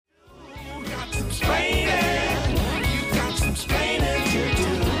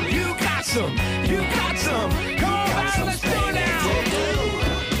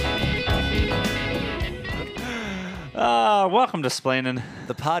Welcome to Splaining.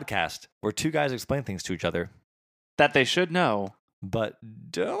 The podcast where two guys explain things to each other, That they should know. but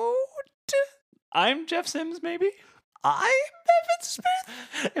don't. I'm Jeff Sims, maybe? I'm Evan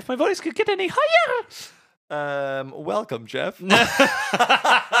Smith. If my voice could get any higher. Welcome, Jeff. That's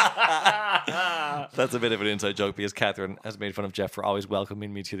a bit of an inside joke because Catherine has made fun of Jeff for always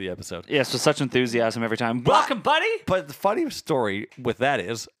welcoming me to the episode. Yes, with such enthusiasm every time. Welcome, buddy. But the funny story with that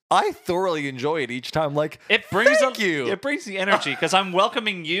is, I thoroughly enjoy it each time. Like, It brings thank you. It brings the energy because I'm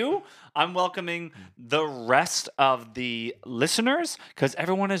welcoming you. I'm welcoming the rest of the listeners because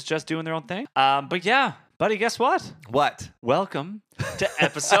everyone is just doing their own thing. But yeah, buddy, guess what? What? Welcome to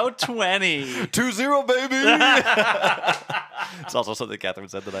episode 20. 2-0, baby. It's also something Catherine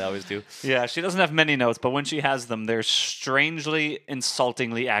said that I always do. Yeah, she doesn't have many notes, but when she has them, they're strangely,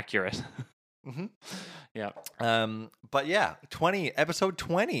 insultingly accurate. Mm-hmm. Yeah. But yeah, episode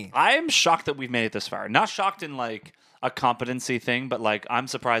 20. I'm shocked that we've made it this far. Not shocked in like a competency thing, but like I'm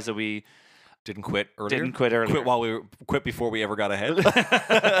surprised that we Didn't quit earlier. didn't quit earlier. Quit before we ever got ahead.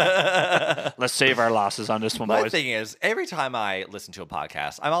 Let's save our losses on this one, My boys. thing is, every time I listen to a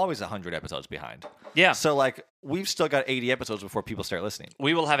podcast, I'm always 100 episodes behind. Yeah. So like, we've still got 80 episodes before people start listening.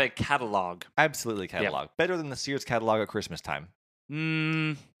 We will have a catalog. Absolutely catalog. Better than the Sears catalog at Christmas time.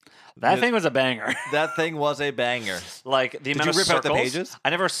 That thing was a banger. That thing was a banger. Like the amount you of rip out the circles. pages?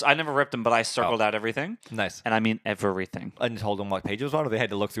 I never ripped them, but I circled out everything, Nice. and I mean everything. And told them what pages on, or they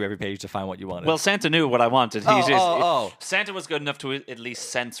had to look through every page to find what you wanted. Well, Santa knew what I wanted. Santa was good enough to at least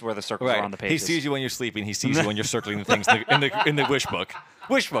sense where the circles right. were on the He pages. sees you when you're sleeping. He sees you when you're circling the things in the wish book.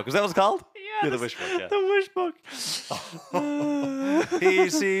 Wish book, is that what it's called? Yeah, the wish book. Yeah. The wish book. He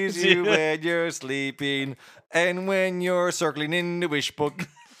sees you when you're sleeping and when you're circling in the wish book.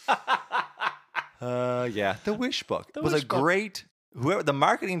 Yeah, the wish book was wish a book. great. Whoever the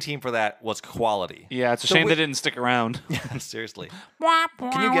marketing team for that was quality. Yeah, it's a The shame wi- they didn't stick around. Yeah, seriously.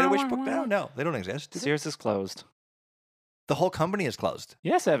 Can you get a wish book now? No, they don't exist. do they? Sears is closed. The whole company is closed.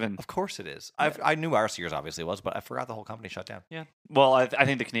 Yes, Evan. Of course it is. I knew our Sears obviously was, but I forgot the whole company shut down. Yeah. Well, I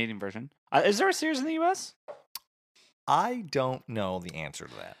think the Canadian version. Is there a Sears in the U.S.? I don't know the answer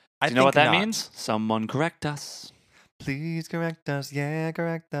to that. Do you know what that means? Someone correct us. Please correct us. Yeah,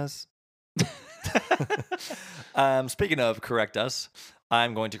 correct us. Speaking of correct us,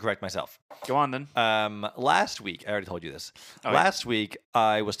 I'm going to correct myself. Go on then. Last week, I already told you this. Oh, Last week,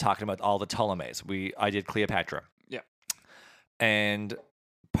 I was talking about all the Ptolemies. I did Cleopatra. Yeah. And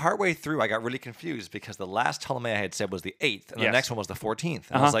partway through, I got really confused because the last Ptolemy I had said was the 8th, and the Yes. next one was the 14th.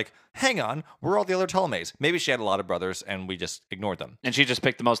 And I was like, hang on, where are all the other Ptolemies? Maybe she had a lot of brothers, and we just ignored them. And she just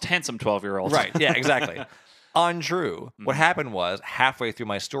picked the most handsome 12-year-old. Right, yeah, exactly. Untrue. What happened was, halfway through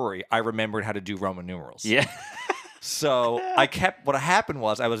my story, I remembered how to do Roman numerals. Yeah. So what happened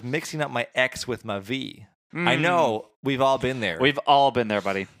was I was mixing up my X with my V. I Hmm. know we've all been there. We've all been there,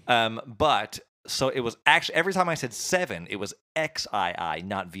 buddy. But so it was actually, every time I said 7, it was XII,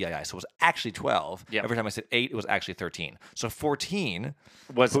 not VII. So it was actually 12. Yep. Every time I said 8, it was actually 13. So 14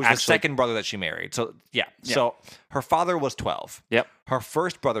 Was was actually the second brother that she married. So yeah. So her father was 12. Yep. Her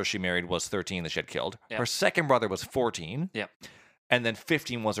first brother she married was 13 that she had killed. Yep. Her second brother was 14. Yep. And then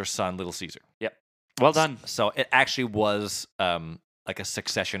 15 was her son, Little Caesar. Yep. Well done. So it actually was like a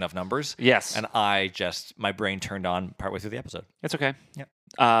succession of numbers. Yes. And my brain turned on partway through the episode. It's okay. Yep.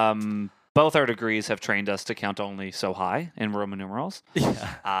 Both our degrees have trained us to count only so high in Roman numerals.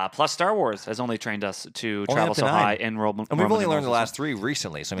 Yeah. Plus, Star Wars has only trained us to Only travel up to so 9. high in Roman. And we've Roman only learned numerals the as well. last 3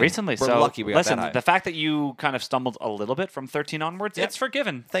 recently. So I mean, Recently, we're so lucky we got listen, that high. the fact that you kind of stumbled a little bit from 13 onwards, Yep. it's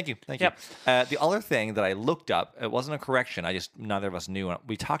forgiven. Thank you. Yep. The other thing that I looked up, it wasn't a correction. Neither of us knew.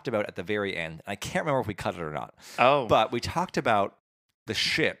 We talked about at the very end. I can't remember if we cut it or not. Oh, But we talked about the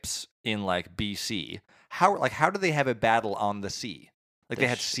ships in like BC. How do they have a battle on the sea? Like they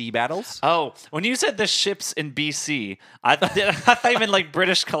had sea battles? Oh, when you said the ships in BC, I thought you meant like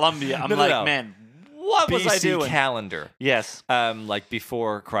British Columbia. I'm No, like, no. man, what was I BC doing? calendar. Yes. Like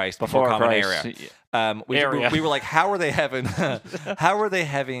before Christ, before Common Christ. Era. We were like, how are they having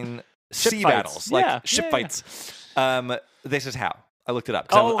sea fights. battles, like Yeah, ship yeah. fights? This is how I looked it up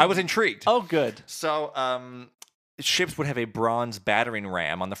 'cause I was intrigued. Oh, good. So ships would have a bronze battering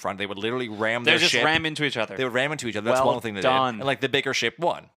ram on the front. They would literally ram They their just ship. ram into each other. They would ram into each other. That's Well one thing they done. did. And like the bigger ship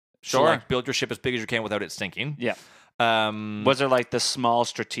won. So Sure. like build your ship as big as you can without it sinking. Yeah. Um, Was there like the small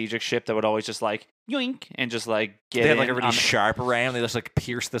strategic ship that would always just like yoink and just like get they had in like a really on- sharp ram. They just like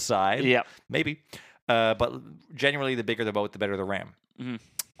pierce the side. Yeah. Maybe. But generally, the bigger the boat, the better the ram.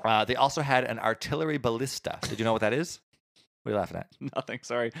 Mhm. They also had an artillery ballista. Did you know what that is? What are you laughing at? Nothing.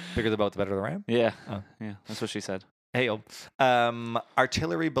 Sorry. Bigger the boat, the better the ram? Yeah. Oh. Yeah. That's what she said. Hey,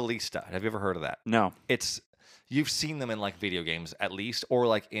 artillery ballista. Have you ever heard of that? No. It's You've seen them in like video games at least, or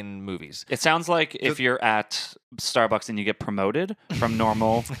like in movies. It sounds like if you're at Starbucks and you get promoted from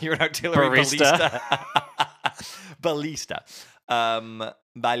normal You're an artillery barista. Ballista.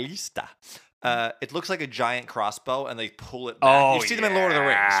 Ballista. It looks like a giant crossbow, and they pull it back. You've seen them in Lord of the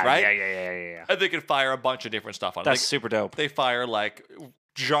Rings, right? Yeah. And they can fire a bunch of different stuff on it. That's Like, super dope. they fire like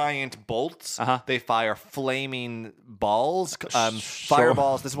giant bolts. They fire flaming balls,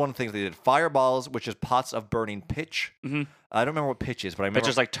 fireballs. This is one of the things they did. Fireballs, which is pots of burning pitch. I don't remember what pitch is, but I remember But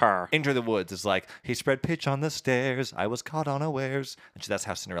just like tar. Into the Woods is like, he spread pitch on the stairs. I was caught unawares. And so that's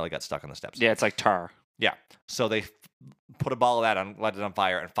how Cinderella got stuck on the steps. Yeah, it's like tar. Yeah. So they put a ball of that on, light it on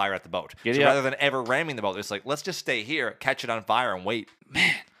fire, and fire at the boat. Yeah, so yeah. rather than ever ramming the boat, it's like, let's just stay here, catch it on fire, and wait.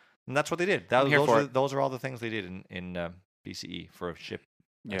 Man. And that's what they did. I'm here for it. Those are all the things they did in BCE for ship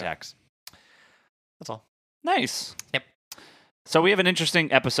attacks. That's all. Nice. Yep. So we have an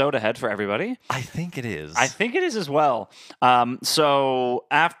interesting episode ahead for everybody. I think it is. I think it is as well. So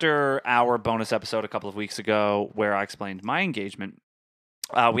after our bonus episode a couple of weeks ago where I explained my engagement,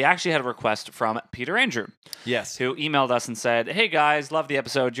 we actually had a request from Peter Andrew. Yes. Who emailed us and said, "Hey guys, love the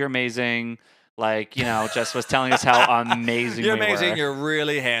episode. You're amazing." Like, just was telling us how amazing You're we amazing. were. You're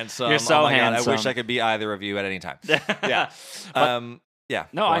really handsome. You're so oh my God, I handsome. wish I could be either of you at any time. Yeah. Yeah.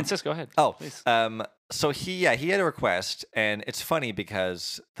 No, go I on. insist. Go ahead. Oh, please. So he had a request, and it's funny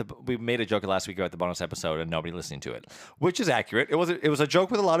because we made a joke last week about the bonus episode and nobody listening to it, which is accurate. It was a joke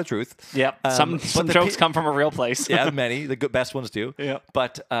with a lot of truth. Yep. Some the jokes come from a real place. Yeah, many. The best ones do. Yeah.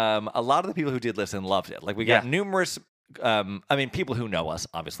 But a lot of the people who did listen loved it. Like we got Yeah. numerous. People who know us,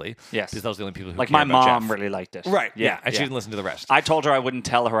 obviously. Yes. Because those are the only people who Like care my about mom Jeff. really liked it. Right. Yeah. And she yeah. didn't listen to the rest. I told her I wouldn't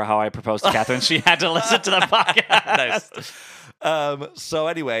tell her how I proposed to Catherine. She had to listen to the podcast. Nice. So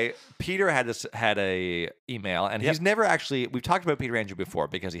anyway, Peter had a email, and he's never actually. We've talked about Peter Andrew before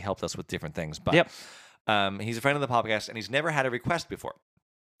because he helped us with different things. But he's a friend of the podcast, and he's never had a request before.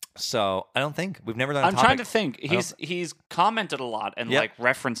 So I don't think we've never done. I'm trying to think. He's commented a lot and like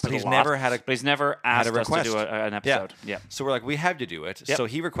referenced but it he's a lot. never had a. But he's never asked us to request. do an episode. Yeah. So we're like, we have to do it. Yep. So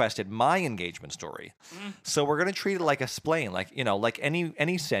he requested my engagement story. So we're gonna treat it like a splain, like like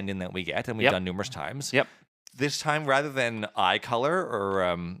any send in that we get, and we've done numerous times. Yep. This time, rather than eye color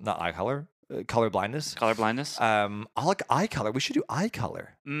or not eye color, color blindness. Color blindness. I like eye color. We should do eye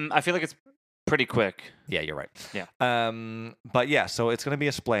color. I feel like it's pretty quick. Yeah, you're right. Yeah. But yeah, so it's gonna be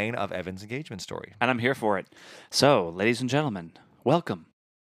a splain of Evan's engagement story. And I'm here for it. So, ladies and gentlemen, welcome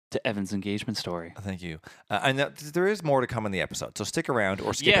to Evan's engagement story. Thank you. And there is more to come in the episode, so stick around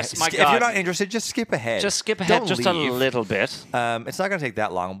or skip. Yes, my If God. you're not interested, just skip ahead. Just skip ahead Don't just a leave. little bit. It's not going to take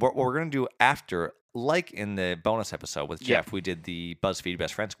that long. What we're going to do after, like in the bonus episode with Jeff, we did the BuzzFeed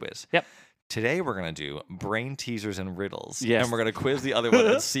Best Friends quiz. Yep. Today we're going to do brain teasers and riddles. Yes. And we're going to quiz the other one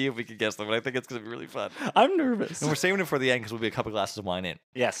and see if we can guess them. And I think it's going to be really fun. I'm nervous. And we're saving it for the end because we'll be a couple glasses of wine in.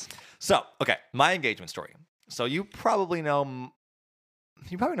 Yes. So, okay, my engagement story. So you probably know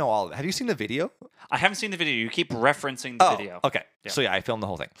all of it. Have you seen the video? I haven't seen the video. You keep referencing the video. Okay. Yeah. So yeah, I filmed the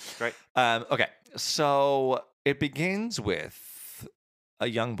whole thing. Great. Okay. So it begins with a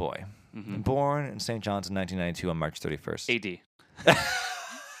young boy born in St. John's in 1992 on March 31st. AD.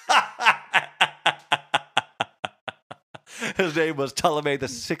 His name was Ptolemy the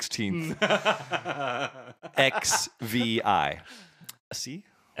 16th. XVI. See?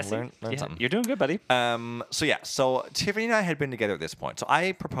 Learn something. You're doing good, buddy. So Tiffany and I had been together at this point. So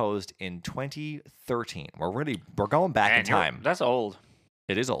I proposed in 2013. We're going back in time. That's old.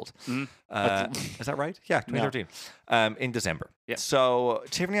 It is old. Is that right? Yeah, 2013. In December. Yeah. So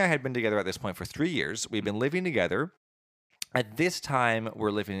Tiffany and I had been together at this point for 3 years. We've been living together. At this time,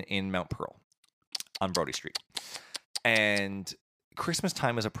 we're living in Mount Pearl on Brody Street. And Christmas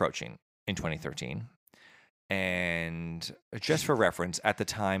time is approaching in 2013. And just for reference, at the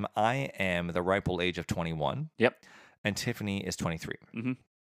time, I am the ripe old age of 21. Yep. And Tiffany is 23.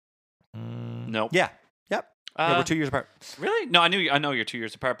 Nope. Yeah. Yep. Yeah, we're 2 years apart. Really? No, I know you're 2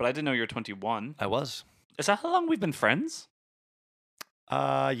 years apart, but I didn't know you were 21. I was. Is that how long we've been friends?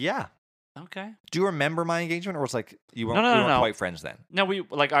 Yeah. Okay. Do you remember my engagement, or was like you weren't, No, we weren't no. quite friends then? No,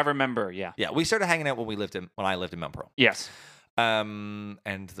 I remember. Yeah. Yeah, we started hanging out when I lived in Mount Pearl. Yes. And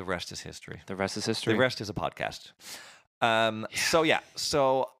the rest is history. The rest is history. The rest is a podcast.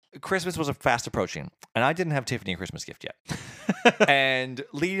 So Christmas was fast approaching, and I didn't have Tiffany a Christmas gift yet. And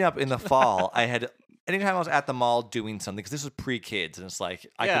leading up in the fall, I had. Anytime I was at the mall doing something, because this was pre-kids, and it's like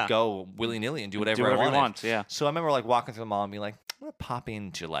I could go willy-nilly and do whatever I wanted. you want. Yeah. So I remember like walking through the mall and being like, I'm gonna pop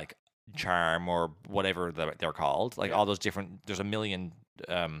into like Charm or whatever they're called, like all those different. There's a million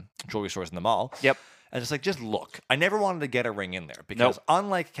jewelry stores in the mall. Yep. And it's like, just look. I never wanted to get a ring in there because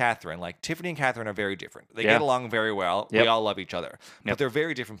unlike Catherine, like Tiffany and Catherine are very different. They get along very well. Yep. We all love each other. But they're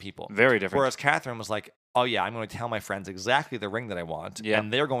very different people. Very different. Whereas Catherine was like, oh yeah, I'm going to tell my friends exactly the ring that I want. Yep.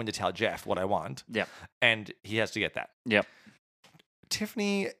 And they're going to tell Jeff what I want. Yep. And he has to get that. Yep.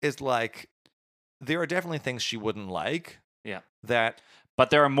 Tiffany is like, there are definitely things she wouldn't like. Yeah. But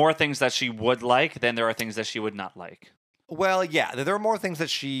there are more things that she would like than there are things that she would not like. Well, yeah, there are more things that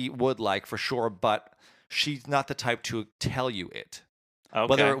she would like for sure, but she's not the type to tell you it.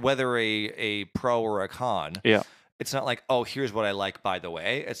 Okay. Whether a pro or a con. Yeah. It's not like, oh, here's what I like, by the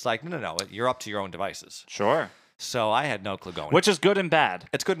way. It's like, no, you're up to your own devices. Sure. So I had no clue going. Which is good and bad.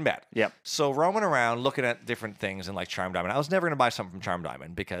 It's good and bad. Yep. So roaming around, looking at different things in like Charm Diamond. I was never going to buy something from Charm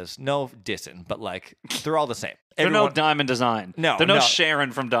Diamond because no dissing, but like they're all the same. They're no Diamond Design. No. They're no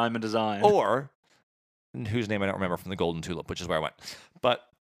Sharon from Diamond Design. Or, whose name I don't remember, from the Golden Tulip, which is where I went. But,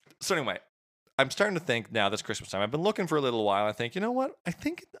 so anyway, I'm starting to think now this Christmas time. I've been looking for a little while. I think, you know what? I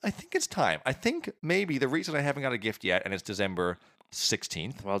think it's time. I think maybe the reason I haven't got a gift yet, and it's December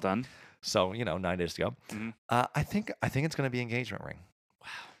 16th. Well done. So, 9 days to go. Mm-hmm. I think it's going to be engagement ring. Wow.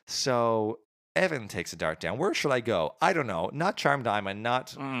 So Evan takes a dart down. Where should I go? I don't know. Not Charm Diamond.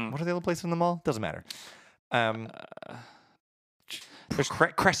 Not what are the other places in the mall? Doesn't matter.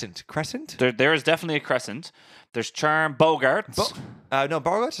 Crescent. Crescent. There is definitely a Crescent. There's Charm Bogarts. No,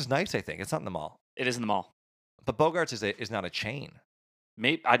 Bogarts is nice. I think it's not in the mall. It is in the mall. But Bogarts is not a chain.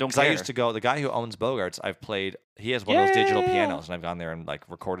 Maybe I don't care. I used to go. The guy who owns Bogarts, I've played. He has one of those digital pianos, and I've gone there and like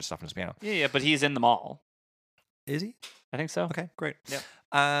recorded stuff in his piano. Yeah, but he's in the mall. Is he? I think so. Okay, great.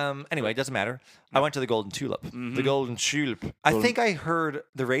 Yeah. Anyway, it doesn't matter. I went to the Golden Tulip. Mm-hmm. The Golden Tulip. I think I heard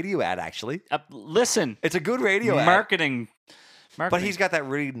the radio ad actually. Listen, It's a good radio ad. Marketing. But he's got that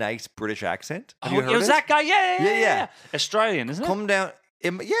really nice British accent. Have Oh, you heard it was it? that guy. Yeah. Yeah. Australian, isn't it? Come down.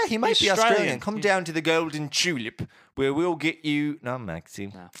 Yeah, he might He's be Australian. Australian. Come down to the Golden Tulip where we'll get you. No, Maxie.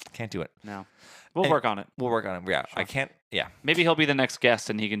 No. Can't do it. No. We'll work on it. We'll work on it. Yeah, I can't. Yeah. Maybe he'll be the next guest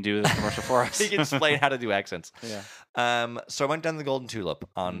and he can do the commercial for us. He can explain how to do accents. Yeah. So I went down to the Golden Tulip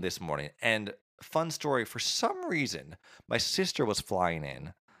on this morning, and fun story. For some reason, my sister was flying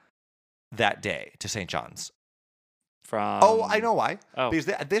in that day to St. John's. From I know why. Oh. Because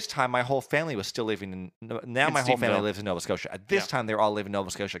at this time, my whole family was still living in. Now my whole family Stephenville. lives in Nova Scotia. At this time, they were all living in Nova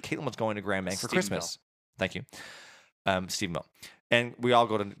Scotia. Caitlin was going to Grand Bank for Christmas. Thank you, Stephenville, and we all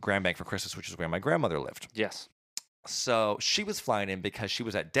go to Grand Bank for Christmas, which is where my grandmother lived. Yes. So she was flying in because she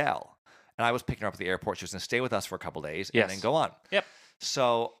was at Dell, and I was picking her up at the airport. She was going to stay with us for a couple days and then go on. Yep.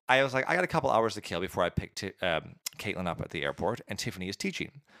 So I was like, I got a couple hours to kill before I picked Caitlin up at the airport, and Tiffany is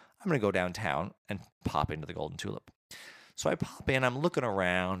teaching. I'm going to go downtown and pop into the Golden Tulip. So I pop in, I'm looking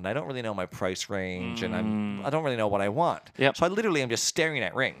around, and I don't really know my price range, and I don't really know what I want. Yep. So I literally am just staring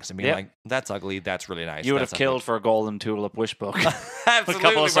at rings and being like, that's ugly, that's really nice. You would have that's killed ugly. for a Golden Tulip wish book. Absolutely, a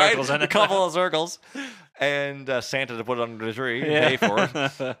couple of circles right? in it. A couple of circles. And Santa to put it under the tree and pay for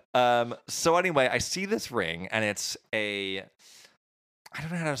it. So anyway, I see this ring, and it's I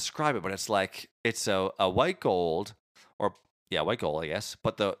don't know how to describe it, but it's a white gold, white gold, I guess.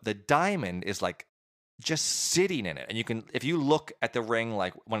 But the diamond is like just sitting in it, and you can, if you look at the ring,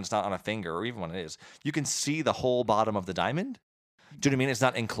 like when it's not on a finger or even when it is, you can see the whole bottom of the diamond. Do you know what I mean? It's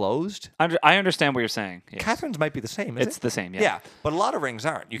not enclosed. I understand what you're saying. Yes. Catherine's might be the same. It's the same. Yeah. Yeah, but a lot of rings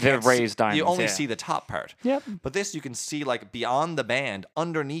aren't. They're raised diamonds. You only yeah. see the top part. Yep. But this you can see like beyond the band,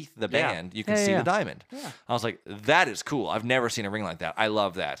 underneath the band, you can see the diamond. Yeah. I was like, that is cool. I've never seen a ring like that. I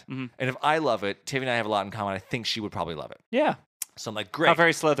love that. Mm-hmm. And if I love it, Tiffany and I have a lot in common. I think she would probably love it. Yeah. So I'm like, great. How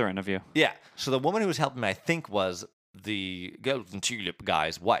very Slytherin of you. Yeah. So the woman who was helping me, I think, was the Golden Tulip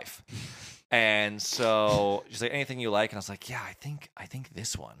guy's wife. And so she's like, anything you like? And I was like, yeah, I think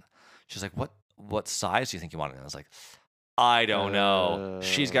this one. She's like, what size do you think you want? And I was like, I don't know.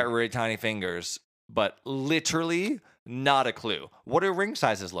 She's got really tiny fingers, but literally not a clue. What do ring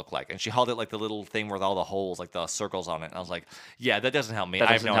sizes look like? And she held it like the little thing with all the holes, like the circles on it. And I was like, yeah, that doesn't help me.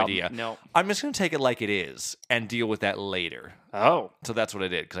 I have no idea. No. I'm just going to take it like it is and deal with that later. Oh. So that's what I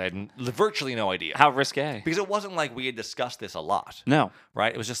did, because I had virtually no idea. How risque. Because it wasn't like we had discussed this a lot. No.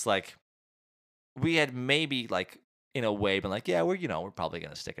 Right? It was just like, we had maybe like, in a way, been like, yeah, we're probably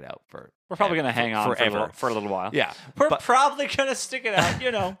going to stick it out for. We're probably going to hang on forever. for a little while. Yeah. We're probably going to stick it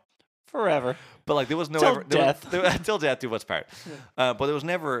out, forever. But like there was no Till death. Till death do what's part. But there was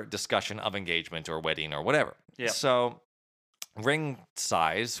never discussion of engagement or wedding or whatever. Yeah. So ring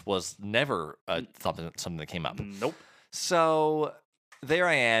size was never something that came up. Nope. So there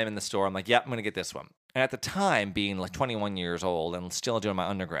I am in the store. I'm like, yeah, I'm gonna get this one. And at the time, being like 21 years old and still doing my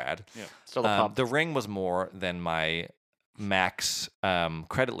undergrad, Still a pump. the ring was more than my max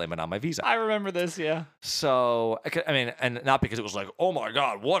credit limit on my Visa. I remember this. Yeah. So, I mean, and not because it was like, oh my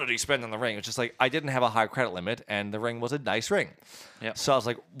God, what did he spend on the ring? It's just like, I didn't have a high credit limit and the ring was a nice ring. Yep. So I was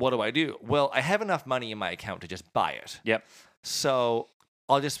like, what do I do? Well, I have enough money in my account to just buy it. Yep. So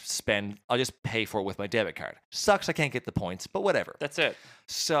I'll just pay for it with my debit card. Sucks I can't get the points, but whatever. That's it.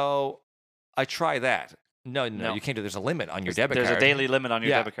 So I try that. No, No. you can't do. There's a limit on your debit There's card. a daily limit on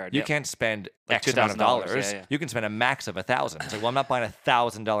your debit card. You Yep. can't spend Like X amount of $2,000, dollars. yeah. You can spend a max of 1,000. It's like, well, I'm not buying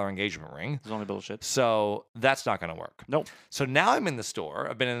 $1,000 engagement ring, It's only bullshit. so that's not going to work. Nope. So now I'm in the store.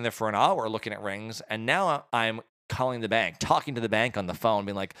 I've been in there for an hour looking at rings, and now I'm calling the bank, talking to the bank on the phone,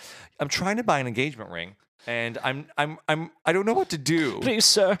 being like, "I'm trying to buy an engagement ring, and I don't know what to do." Please,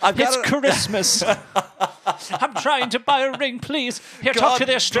 sir. I've It's got Christmas. I'm trying to buy a ring, please. Here, talk God to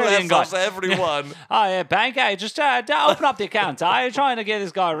the Australian guy. bless us, everyone. Hi, bank guy, just open up the account. I'm trying to get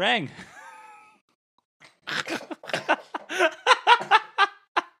this guy a ring.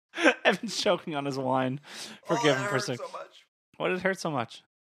 Evan's choking on his wine. Forgive him for a sec. so much. Why did it hurt so much?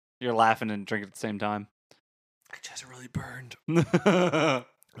 You're laughing and drinking at the same time. I just really burned. Yeah.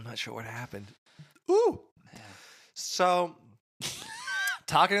 I'm not sure what happened. Ooh. So,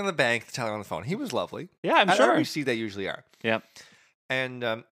 talking to the bank, the teller on the phone, he was lovely. I'm At sure. RBC, they usually are. Yep.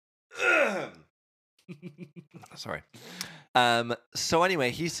 And sorry. So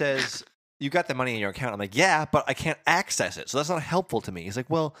anyway, he says, "You got the money in your account." I'm like, "Yeah, but I can't access it, so that's not helpful to me." He's like,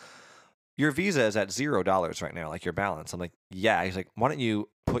 "Well, your Visa is at $0 right now, like your balance." I'm like, "Yeah." He's like, "Why don't you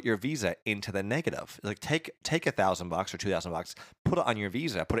put your Visa into the negative? Like, take $1,000 or $2,000, put it on your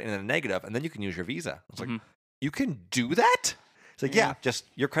Visa, put it in the negative, and then you can use your Visa." I was like, Mhm. "You can do that?" It's like, Yeah. yeah, just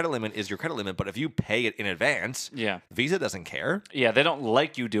your credit limit is your credit limit, but if you pay it in advance, Yeah. Visa doesn't care, Yeah, they don't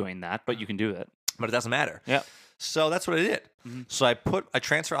like you doing that, but you can do it. but it doesn't matter. Yeah. So that's what I did. Mhm. So I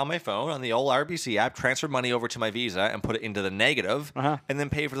transfer on my phone on the old RBC app, transferred money over to my Visa and put it into the negative, Uh-huh. and then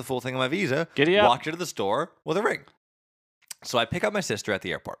paid for the full thing on my Visa. Giddy up. Walked into the store with a ring. So I pick up my sister at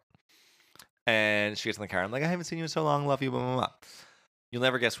the airport, and she gets in the car. I'm like, "I haven't seen you in so long. Love you." Blah, blah, blah. You'll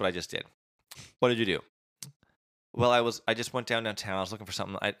never guess what I just did. What did you do? Well, I just went downtown. I was looking for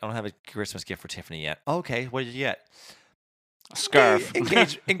something. I don't have a Christmas gift for Tiffany yet. Okay, what did you get? A scarf.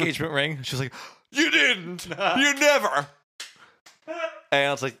 Engagement ring. She was like, "You didn't. You never." And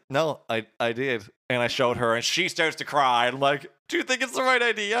I was like, "No, I did." And I showed her, and she starts to cry. And I'm like, "Do you think it's the right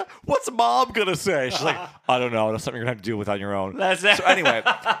idea? What's mom gonna say?" She's like, "I don't know. That's something you're gonna have to deal with on your own." That's it. So anyway,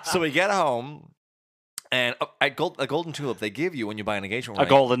 so we get home, and a golden tulip they give you when you buy an engagement ring. A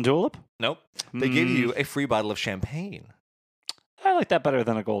golden tulip? Nope. They give you a free bottle of champagne. I like that better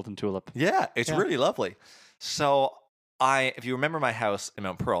than a golden tulip. Yeah, it's Yeah. really lovely. So if you remember my house in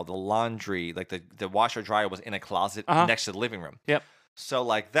Mount Pearl, the laundry, like the washer dryer was in a closet Uh-huh. next to the living room. Yep. So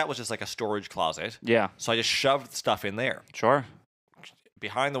like that was just like a storage closet. Yeah. So I just shoved stuff in there. Sure.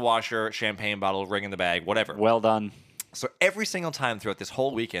 Behind the washer, champagne bottle, ring in the bag, whatever. Well done. So every single time throughout this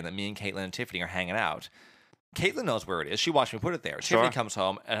whole weekend that me and Caitlin and Tiffany are hanging out, Caitlin knows where it is. She watched me put it there. Sure. Tiffany comes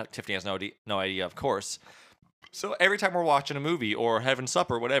home. Tiffany has no idea, of course. So every time we're watching a movie or having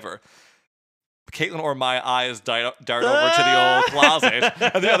supper, whatever, Caitlin or my eyes dart over to the old closet,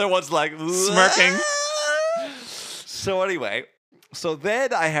 and the other one's like Smirking. So anyway, so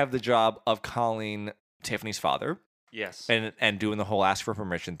then I have the job of calling Tiffany's father Yes. and doing the whole ask for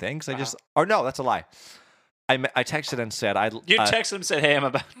permission thing. Because Uh-huh. or no, that's a lie. I texted and said You texted him and said, "Hey, I'm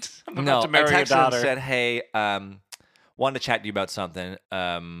about no, to marry I your texted daughter." and said, "Hey, wanted to chat to you about something.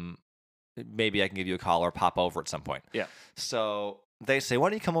 Maybe I can give you a call or pop over at some point." Yeah. So they say, "Why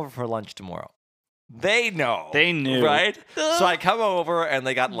don't you come over for lunch tomorrow?" They know. They knew. right? So I come over and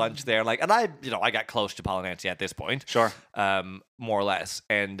they got lunch there, and I got close to Paul and Nancy at this point, Sure. more or less.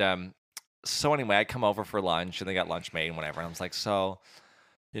 And so anyway, I come over for lunch and they got lunch made and whatever. And I was like, "So,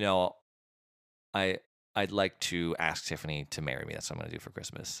 I'd like to ask Tiffany to marry me. That's what I'm going to do for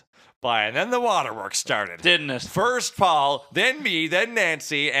Christmas." And then the waterworks started. Didn't it? First Paul, then me, then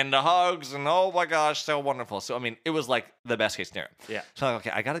Nancy, and the hugs, and oh my gosh, so wonderful. So I mean, it was like the best case scenario. Yeah. So I'm like,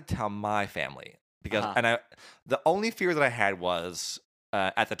 okay, I got to tell my family because, Uh-huh. the only fear that I had was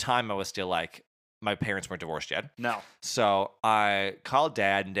at the time I was still like, my parents weren't divorced yet. No. So I called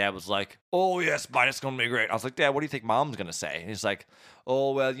Dad, and Dad was like, "Oh yes, but it's gonna be great." I was like, "Dad, what do you think Mom's gonna say?" And he's like,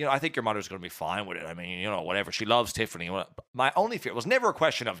 "Oh well, I think your mother's gonna be fine with it. I mean, whatever. She loves Tiffany." My only fear was never a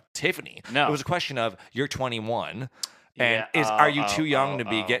question of Tiffany. No. It was a question of you're 21, and Yeah. are you too young to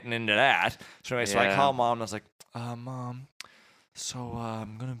be getting into that? So anyway, so I Yeah. called Mom, and I was like, "Mom, so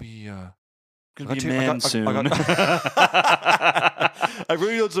I'm gonna be." Gonna I be got a to- I man got- soon. I've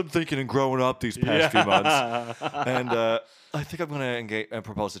really done some thinking and growing up these past few months. And I think I'm going to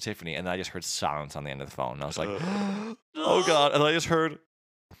propose to Tiffany. And then I just heard silence on the end of the phone. And I was like, oh, God. And I just heard,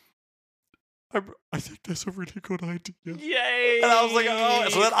 I think that's a really good idea. Yay! And I was like, oh.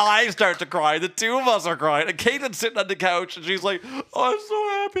 So then I start to cry. The two of us are crying. And Caitlin's sitting on the couch. And she's like, oh, I'm so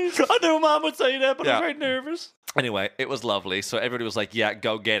happy. I knew Mom would say that, but I Yeah. was very nervous. Anyway, it was lovely. So everybody was like, yeah,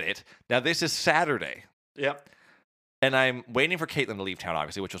 go get it. Now, this is Saturday. Yep. And I'm waiting for Caitlin to leave town,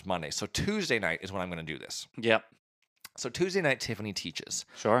 obviously, which was Monday. So Tuesday night is when I'm going to do this. Yep. So Tuesday night, Tiffany teaches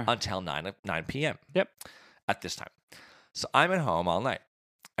Sure. until 9 p.m. Yep. At this time. So I'm at home all night.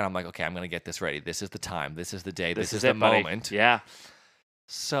 And I'm like, okay, I'm going to get this ready. This is the time. This is the day. This is the it, buddy. moment. Yeah.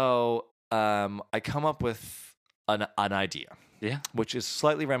 So I come up with an idea. Yeah. Which is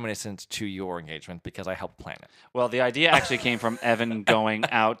slightly reminiscent to your engagement because I helped plan it. Well, the idea actually came from Evan going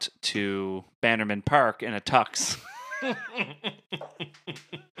out to Bannerman Park in a tux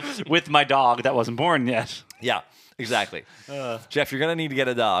with my dog that wasn't born yet. Yeah, exactly. Jeff, you're going to need to get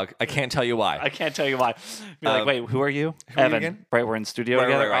a dog. I can't tell you why. I can't tell you why. Be like, wait, who are you? are you Evan. again? Right, we're in studio Right,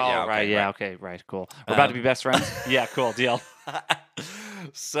 together. right, yeah, Oh, okay, right, yeah, right. okay, right, cool. We're about to be best friends. Yeah, cool, deal.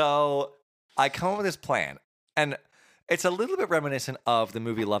 So I come up with this plan, and it's a little bit reminiscent of the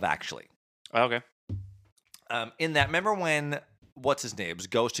movie Love Actually. Okay. In that, remember when what's his name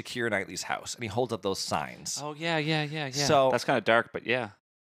goes to Keira Knightley's house and he holds up those signs? Oh yeah. So- that's kind of dark, but yeah.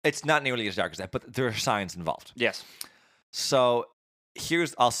 It's not nearly as dark as that, but there are signs involved. Yes. So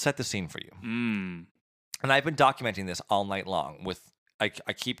I'll set the scene for you. Mm. And I've been documenting this all night long with. I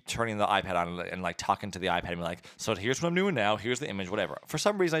keep turning the iPad on and like talking to the iPad and be like, so here's what I'm doing now. Here's the image, whatever. For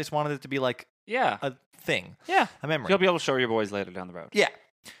some reason, I just wanted it to be like Yeah. a thing, Yeah. a memory. You'll be able to show your boys later down the road. Yeah.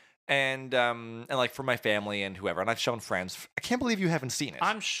 And like for my family and whoever, and I've shown friends. I can't believe you haven't seen it.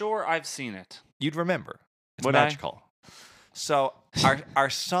 I'm sure I've seen it. You'd remember. It's Would I? magical. So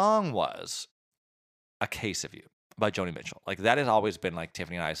our song was "A Case of You" by Joni Mitchell. Like that has always been like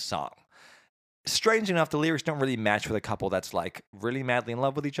Tiffany and I's song. Strange enough, the lyrics don't really match with a couple that's like really madly in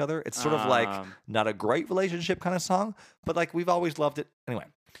love with each other. It's sort of like not a great relationship kind of song, but like we've always loved it. Anyway,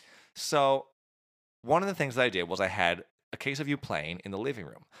 so one of the things that I did was I had A Case of You playing in the living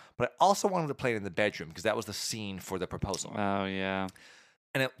room, but I also wanted to play it in the bedroom because that was the scene for the proposal. Oh yeah.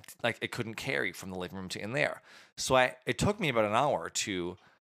 And it couldn't carry from the living room to in there. So it took me about an hour to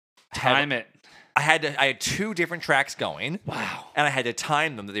Time it. I had two different tracks going. Wow. And I had to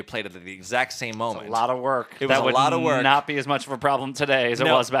time them that they played at the exact same moment. A lot of work. It was that a would lot of work. Not be as much of a problem today as it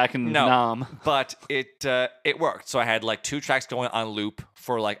No, was back in no. Nam. But it worked. So I had like two tracks going on loop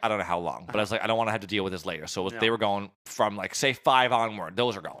for like I don't know how long. But I was like, I don't want to have to deal with this later. So No. they were going from like say 5 onward.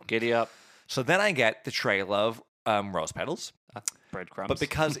 Those are going. Giddy up. So then I get the trail of rose petals. That's breadcrumbs. But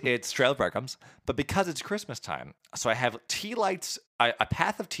because it's trail of breadcrumbs, but because it's Christmas time, so I have tea lights, a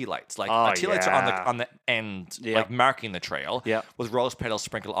path of tea lights, like Oh, tea lights are yeah. on the end, Yep. like marking the trail, Yep. with rose petals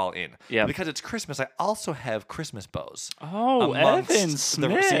sprinkled all in. Yep. Because it's Christmas, I also have Christmas bows. Oh, amongst Evan the-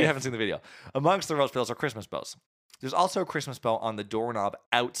 Smith. so you haven't seen the video. Amongst the rose petals are Christmas bows. There's also a Christmas bow on the doorknob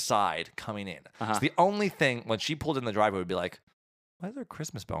outside coming in. Uh-huh. So the only thing when she pulled in the driveway would be like, why is there a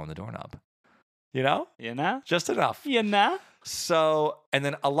Christmas bow on the doorknob? You know, You know? just enough. You know? So, and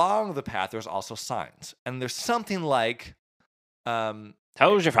then along the path, there's also signs. And there's something like,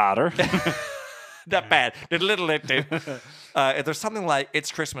 How's your father? not bad, a little bit too. There's something like,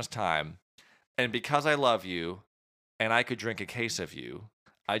 it's Christmas time. And because I love you and I could drink a case of you,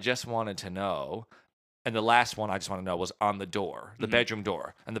 I just wanted to know. And the last one I just want to know was on the door, the Mhm. bedroom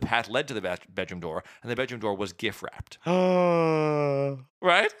door. And the path led to the bedroom door. And the bedroom door was gift wrapped.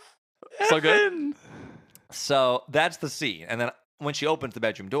 Right? So good. Evan. So that's the scene. And then when she opens the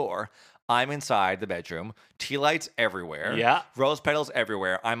bedroom door, I'm inside the bedroom, tea lights everywhere, Yeah. rose petals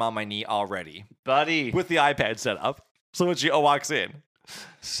everywhere. I'm on my knee already Buddy. with the iPad set up. So when she walks in,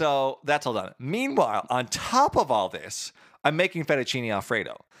 so that's all done. Meanwhile, on top of all this, I'm making fettuccine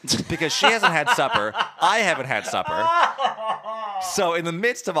Alfredo because she hasn't had supper. I haven't had supper. So in the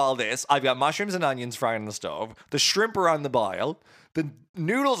midst of all this, I've got mushrooms and onions frying on the stove. The shrimp are on the boil. The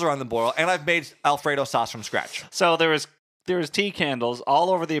noodles are on the boil, and I've made Alfredo sauce from scratch. So there was tea candles all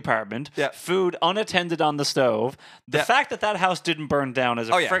over the apartment. Yeah. Food unattended on the stove. The Yeah. fact that house didn't burn down is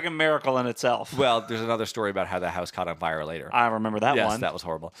a Oh, yeah. friggin' miracle in itself. Well, there's another story about how the house caught on fire later. I remember that Yes, one. that was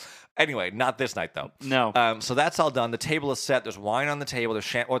horrible. Anyway, not this night though. No. So that's all done. The table is set. There's wine on the table. There's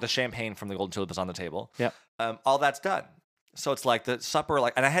the champagne from the Golden Tulip is on the table. Yep. All that's done. So it's like the supper,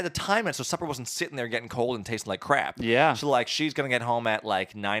 like, and I had to time it so supper wasn't sitting there getting cold and tasting like crap. Yeah. So like she's gonna get home at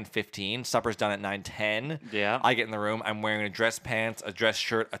like 9:15. Supper's done at 9:10. Yeah. I get in the room. I'm wearing a dress pants, a dress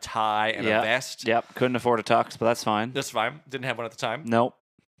shirt, a tie, and a vest. Yep. Couldn't afford a tux, but that's fine. That's fine. Didn't have one at the time. Nope.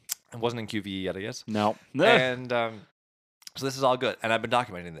 It wasn't in QVE yet, I guess. Nope. And So this is all good, and I've been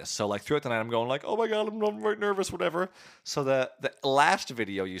documenting this. So like throughout the night, I'm going like, "Oh my god, I'm very nervous, whatever." So the last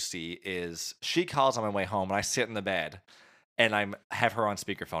video you see is she calls on my way home, and I sit in the bed, and have her on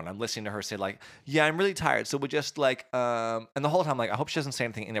speakerphone. I'm listening to her say like, "Yeah, I'm really tired, so we just like," and the whole time like, I hope she doesn't say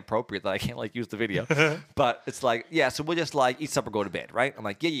anything inappropriate that I can't like use the video. But it's like, "Yeah, so we'll just like eat supper, go to bed, right?" I'm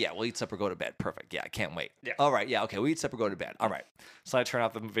like, "Yeah, we'll eat supper, go to bed, perfect. Yeah, I can't wait. Yeah. All right, yeah, okay, we eat supper, go to bed. All right." So I turn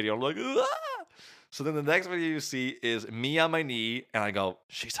off the video. I'm like, "Ah!" So then the next video you see is me on my knee, and I go,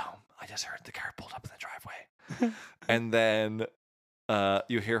 "She's home. I just heard the car pulled up in the driveway." And then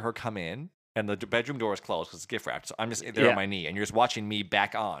you hear her come in, and the bedroom door is closed because it's gift wrapped. So I'm just there on my knee, and you're just watching me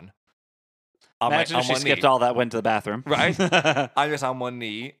back on. Imagine if she skipped all that, went to the bathroom. Right? I'm just on one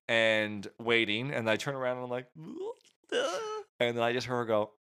knee and waiting, and I turn around and I'm like, and then I just heard her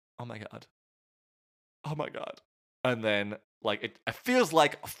go, "Oh my God. Oh my God." And then like it feels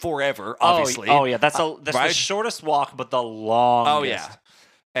like forever, obviously. Oh yeah, that's right? the shortest walk, but the longest. Oh yeah.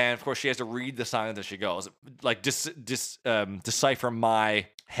 And of course, she has to read the signs as she goes, like decipher my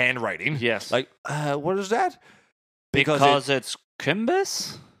handwriting. Yes. Like, what is that? Because it's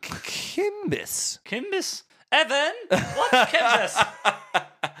Kimbus? Kimbus. Evan, what's Kimbus?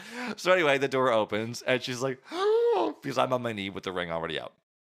 So anyway, the door opens, and she's like, because I'm on my knee with the ring already out.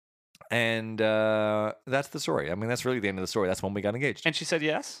 And that's the story. I mean, that's really the end of the story. That's when we got engaged. And she said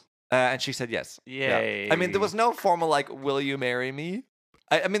yes? And she said yes. Yay. Yeah. I mean, there was no formal, like, "Will you marry me?"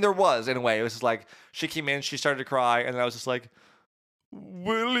 I mean, there was, in a way. It was just like, she came in, she started to cry, and I was just like,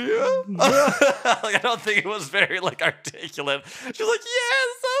 "Will you?" Like, I don't think it was very, like, articulate. She was like, "Yes!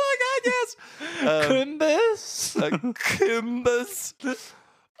 Oh, my God, yes!" Kimbus? Kimbus.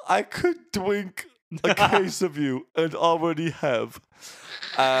 I could drink a case of you and already have.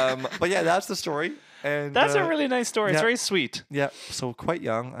 But yeah, that's the story. And That's a really nice story. It's yeah. very sweet. Yeah, so quite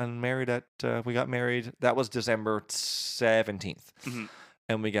young and married at, we got married, that was December 17th. Mm-hmm.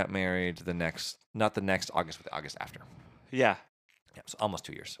 And we got married not the next August, but the August after. Yeah. Yeah, so almost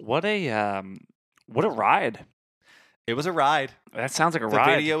 2 years. What a ride. It was a ride. That sounds like a The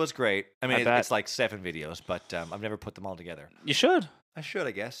ride. video was great. I mean, bet. it's like 7 videos, but I've never put them all together. You should. I should,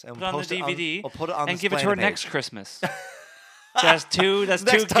 I guess. And Put it on the DVD I'll put it on and the give it to her display next page. Christmas. That's two Next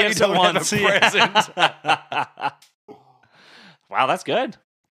time you gifts at don't have a once. present. Wow, that's good.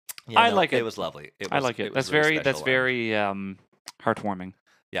 Yeah, I like it. It was lovely. I like it. was That's really very special. heartwarming.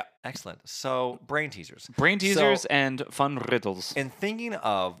 Yeah, excellent. So, brain teasers. Brain teasers So, and fun riddles. in thinking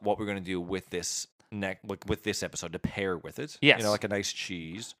of what we're going to do with this with this episode to pair with it, Yes. like a nice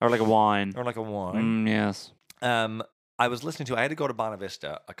cheese Or like a wine. or like a wine. Yes. I was listening to. I had to go to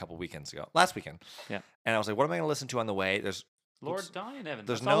Bonavista a couple weekends ago, last weekend. Yeah. And I was like, what am I going to listen to on the way? There's Lord Diane Evans.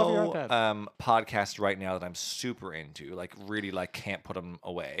 There's That's all over your no iPad. podcast right now that I'm super into, like really like can't put them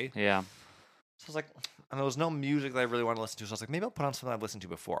away. Yeah. So I was like, and there was no music that I really want to listen to. So I was like, maybe I'll put on something I've listened to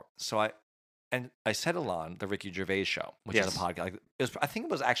before. So I settled on the Ricky Gervais show, which is a Yes. podcast. Like, I think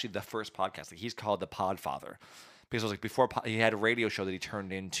it was actually the first podcast. Like he's called the Podfather because it was like before he had a radio show that he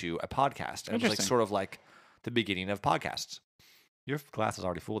turned into a podcast, and it was like Interesting. sort of like the beginning of podcasts. Your glass is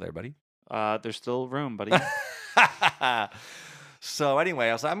already full there, buddy. There's still room, buddy. So anyway,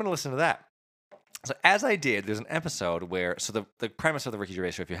 I was like, I'm going to listen to that. So as I did, there's an episode where, so the premise of the Ricky Gervais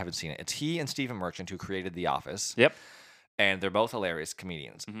show, if you haven't seen it, it's he and Stephen Merchant who created The Office. Yep. And they're both hilarious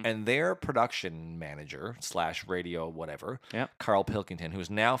comedians. Mhm. And their production manager / radio whatever, Yep. Carl Pilkington, who's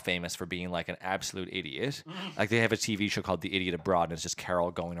now famous for being like an absolute idiot. Like they have a TV show called The Idiot Abroad, and it's just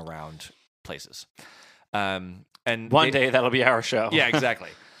Carol going around places. And One day that'll be our show. yeah, exactly.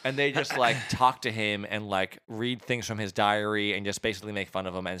 And they just like talk to him and like read things from his diary and just basically make fun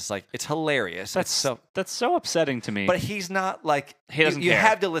of him. And it's like, it's hilarious. That's It's so upsetting to me. but he's not like, He doesn't you care.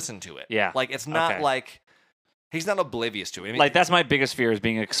 have to listen to it. Yeah. Like it's not Okay. like, he's not oblivious to it. I mean, like that's my biggest fear is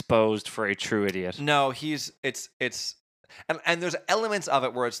being exposed for a true idiot. no, and there's elements of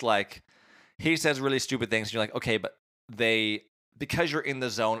it where it's like, he says really stupid things. And you're like, okay, but because you're in the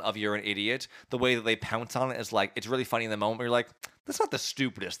zone of you're an idiot, the way that they pounce on it is like, it's really funny in the moment where you're like, that's not the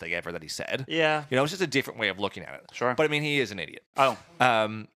stupidest thing ever that he said. Yeah. You know, it's just a different way of looking at it. Sure. But I mean, he is an idiot. Oh.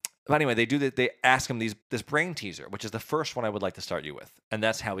 But anyway, they ask him this brain teaser, which is the first one I would like to start you with. And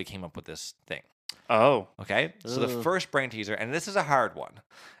that's how we came up with this thing. Oh. Okay? So the Ugh. first brain teaser, and this is a hard one.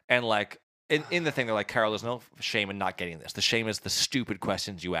 And like, in the thing, they're like, Carol, there's no shame in not getting this. The shame is the stupid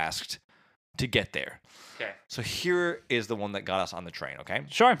questions you asked to get there. Okay. So here is the one that got us on the train, okay?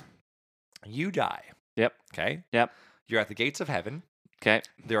 Sure. You die, Yep. okay? Yep. You're at the gates of heaven. Okay.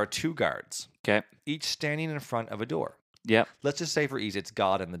 There are 2 guards, Okay. each standing in front of a door. Yep. Let's just say for ease, it's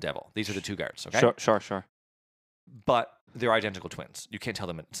God and the devil. These are the 2 guards, okay? Sure. But they're identical twins. You can't tell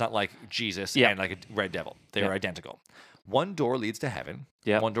them. It's not like Jesus Yeah. and like a red devil. They're Yeah. identical. One door leads to heaven.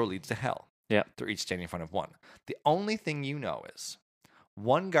 Yep. One door leads to hell. Yep. They're each standing in front of one. The only thing you know is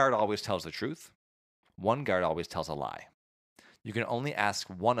one guard always tells the truth. One guard always tells a lie. You can only ask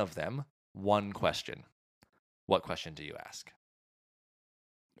one of them one question. What question do you ask?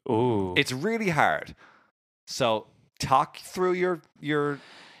 Ooh. It's really hard. So talk through your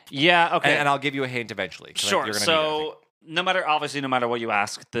Yeah, okay. and I'll give you a hint eventually. 'Cause Sure. you're gonna need it, I think. So no matter what you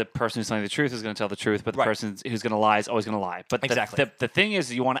ask, the person who's telling the truth is going to tell the truth, but the Right. person who's going to lie is always going to lie. But Exactly. the thing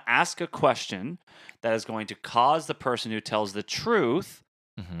is, you want to ask a question that is going to cause the person who tells the truth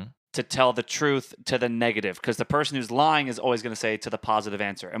Mhm. to tell the truth to the negative, because the person who's lying is always going to say to the positive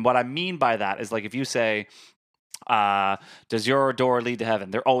answer. And what I mean by that is, like, if you say, does your door lead to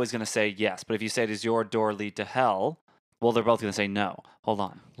heaven? They're always going to say yes. But if you say, does your door lead to hell? Well, they're both going to say no. Hold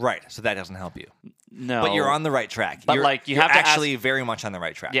on. Right. So that doesn't help you. No. But you're on the right track. But, you're, like, you you're have to ask- actually very much on the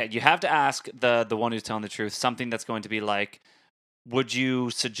right track. Yeah, you have to ask the one who's telling the truth something that's going to be like, would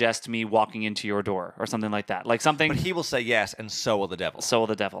you suggest me walking into your door, or something like that? Like something. But he will say yes, and so will the devil. So will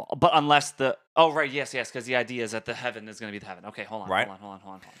the devil. But unless the yes, because the idea is that the heaven is going to be the heaven. Okay, hold on. Right. Hold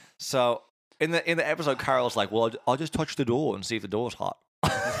on. So in the episode, Carl's like, "Well, I'll just touch the door and see if the door's hot."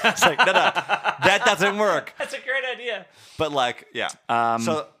 It's like, no, that doesn't work. That's a great idea. But like, yeah.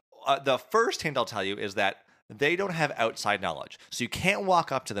 So The first hint I'll tell you is that they don't have outside knowledge, so you can't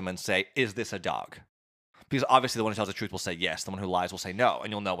walk up to them and say, "Is this a dog?" Because obviously, the one who tells the truth will say yes. The one who lies will say no, and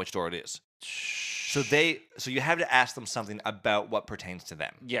you'll know which door it is. So you have to ask them something about what pertains to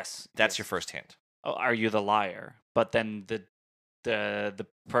them. yes, That's your first hint. Oh, are you the liar? But then the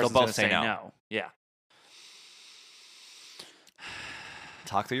person's both going to say say no. no. Yeah.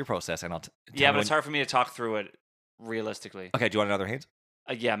 Talk through your process, and I'll. Yeah, but it's hard for me to talk through it realistically. Okay, do you want another hint?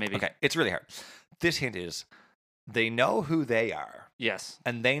 Yeah, maybe. Okay, it's really hard. This hint is they know who they are, Yes.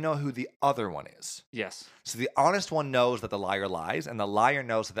 and they know who the other one is. Yes. So the honest one knows that the liar lies, and the liar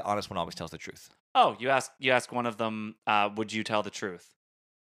knows that the honest one always tells the truth. Oh, you ask one of them, would you tell the truth?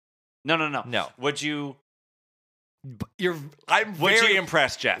 No. No. Would you I'm Would very you-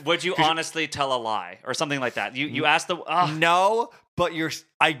 impressed, Jeff. would you 'Cause honestly tell a lie or something like that? You ask the oh, No, but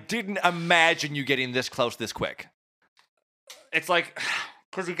I didn't imagine you getting this close this quick. it's like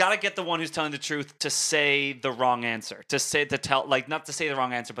because you got to get the one who's telling the truth to say the wrong answer, not to say the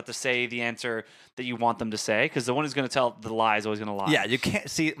wrong answer, but to say the answer that you want them to say, because the one who's going to tell the lie is always going to lie. Yeah, you can't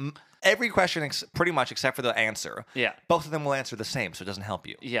see every question pretty much except for the answer. Yeah. Both of them will answer the same, so it doesn't help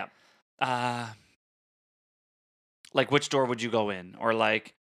you. Yeah. Like, which door would you go in? Or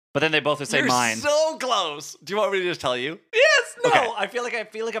like, but then they both would say You're mine. so close. Do you want me to just tell you? Yes. No. Okay. I feel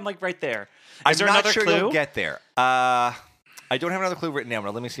like I'm like right there. I'm Is there not another sure clue? you'll get there. I don't have another clue written down,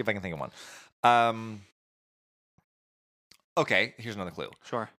 but let me see if I can think of one. Okay, here's another clue.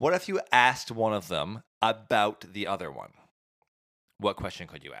 Sure. What if you asked one of them about the other one? What question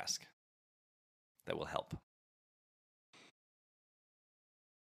could you ask that will help?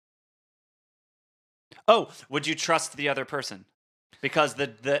 Oh, would you trust the other person? Because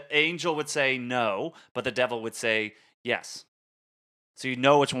the angel would say no, but the devil would say yes. So you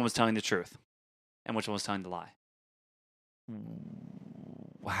know which one was telling the truth and which one was telling the lie.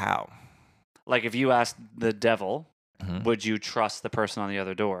 Wow. Like if you asked the devil, Mhm. would you trust the person on the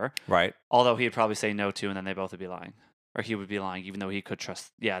other door? Right. Although he'd probably say no too, and then they both would be lying. Or he would be lying, even though he could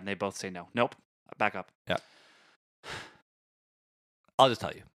trust. Yeah, and they both say no. Nope. Back up. I'll just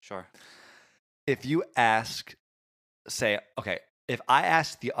tell you. Sure. If you ask, say, okay, if I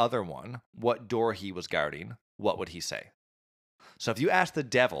asked the other one what door he was guarding, what would he say? So if you ask the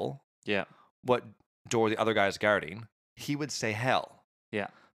devil Yeah. what door the other guy is guarding, he would say hell. Yeah.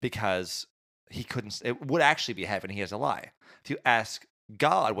 Because he couldn't, it would actually be heaven. He has a lie. If you ask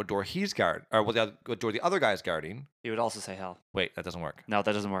God what door he's guard, or what door the other guy is guarding, He would also say hell. wait, that doesn't work. No,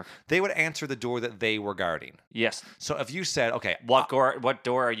 that doesn't work. They would answer the door that they were guarding. Yes. So if you said, okay, What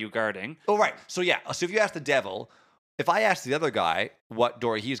door are you guarding? oh, right. So yeah. So if you ask the devil, if I asked the other guy what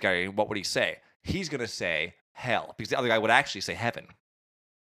door he's guarding, what would he say? He's going to say hell, because the other guy would actually say heaven.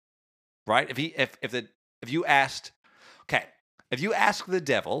 Right? If you asked, okay, if you ask the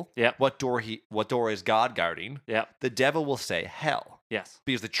devil Yep. what door is God guarding, Yep. the devil will say hell, Yes.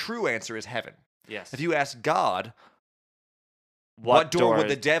 because the true answer is heaven. Yes. If you ask God, what door would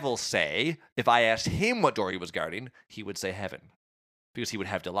is- the devil say? If I asked him what door he was guarding, he would say heaven, because he would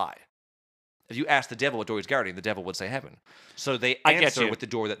have to lie. If you ask the devil what door he's guarding, the devil would say heaven. So they I get answer you. with the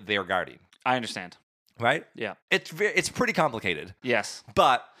door that they're guarding. I understand. Right? Yeah. It's pretty complicated, Yes.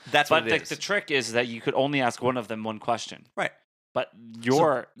 but that's But what it is. the trick is that you could only ask one of them one question. Right. But you So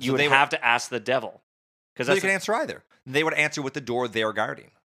would they would- have to ask the devil. Because So you that's can answer either. They would answer with the door they're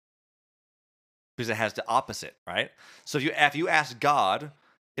guarding, because it has the opposite, right? So if you ask God,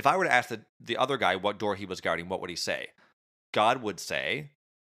 if I were to ask the other guy what door he was guarding, what would he say? God would say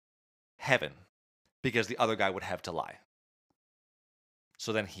heaven, because the other guy would have to lie.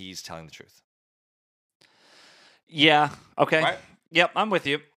 So then he's telling the truth. Yeah. Okay. Right? Yep. I'm with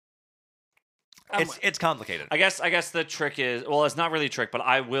you. It's complicated. I guess the trick is, well, it's not really a trick, but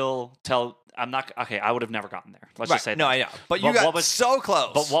I will tell. I'm not okay. I would have never gotten there. Let's just say no, that. I know, but you But got what was- so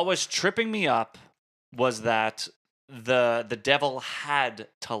close. But what was tripping me up was that the devil had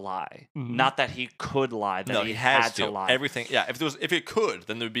to lie, Mhm. not that he could lie. That no, he has had to lie. Everything. Yeah, if it could,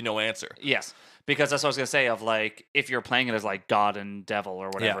 then there would be no answer. Yes, because that's what I was gonna say. Of like, if you're playing it as like God and devil or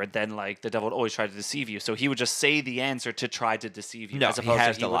whatever, then like the devil would always try to deceive you. So he would just say the answer to try to deceive you, No, as he opposed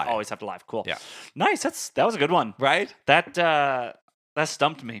has to to he lie. would always have to lie. Cool. Yeah. Nice. That was a good one. Right? That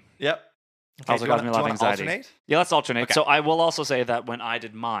stumped me. Yep. Also caused me a lot of anxiety. Alternate? Yeah, let's alternate. Okay. So I will also say that when I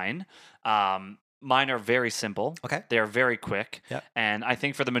did mine, mine are very simple. Okay. They are very quick. Yep. And I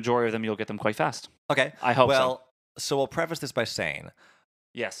think for the majority of them, you'll get them quite fast. Okay. I hope so. Well, so we'll preface this by saying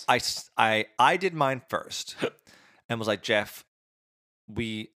Yes. I did mine first and was like, Jeff,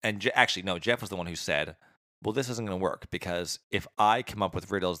 actually, no, Jeff was the one who said, well, this isn't going to work because if I come up with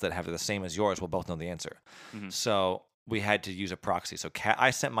riddles that have the same as yours, we'll both know the answer. Mhm. So we had to use a proxy. So I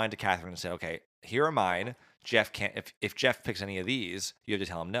sent mine to Catherine and said, okay, here are mine. Jeff can't, if Jeff picks any of these, you have to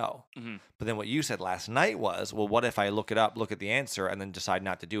tell him no. Mhm. But then what you said last night was, well, what if I look it up, look at the answer, and then decide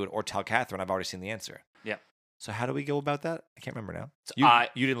not to do it, or tell Catherine I've already seen the answer? Yeah. So how do we go about that? I can't remember now. So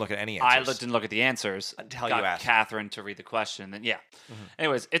You didn't look at any I answers. didn't look at the answers. Until Got you asked. Catherine to read the question. Then yeah. Mhm.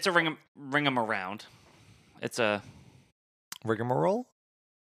 Anyways, it's a ring 'em around. It's a Rigmarole?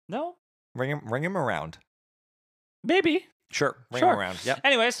 no, Ring him around. maybe. Sure. Ring Sure. him around. Yep.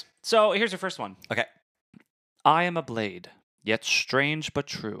 Anyways, so here's your first one. Okay. I am a blade, yet strange but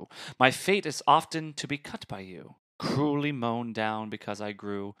true. My fate is often to be cut by you, cruelly mown down because I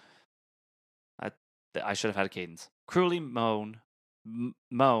grew. I should have had a cadence. Cruelly mown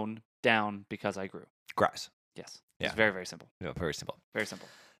down because I grew. Grass. Yes. Yeah. It's very, very simple. Yeah, very simple. Very simple.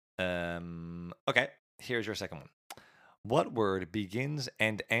 Okay. Here's your second one. What word begins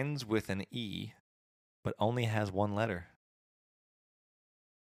and ends with an E, but only has one letter?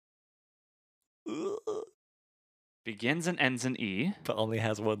 Begins and ends in E. But only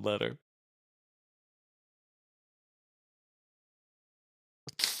has one letter.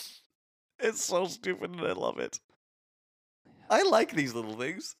 It's so stupid and I love it. I like these little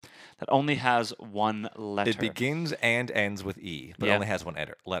things. That only has one letter. It begins and ends with E, but Yeah. only has one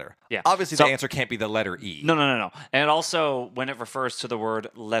letter. Yeah. Obviously, So- the answer can't be the letter E. No. And also, when it refers to the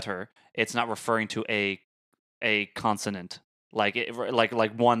word letter, it's not referring to a consonant, like one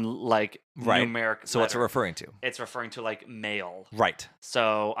Right. numeric. So what's it letter. referring to? It's referring to like male. Right.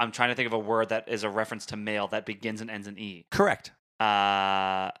 So I'm trying to think of a word that is a reference to male that begins and ends in E. Correct.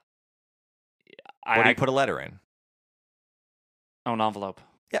 Where Where do you put a letter in? an envelope.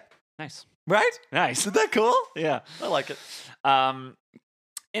 Yep. Nice. Right? Nice. Isn't that cool? Yeah. I like it.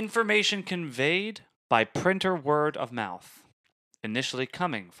 Information conveyed by printer word of mouth, initially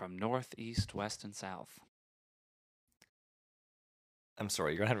coming from north, east, west, and south. I'm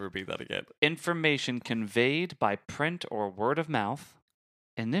sorry, you're going to have to repeat that again. Information conveyed by print or word of mouth,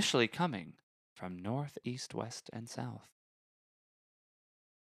 initially coming from north, east, west, and south.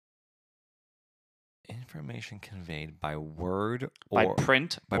 Information conveyed by word By or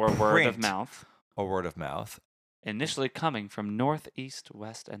print by or word of print. mouth, or word of mouth, initially coming from north, east,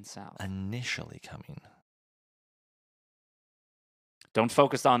 west, and south. initially coming. Don't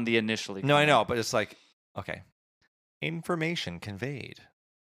focus on the initially. No, I coming. know, but it's like, okay. Information conveyed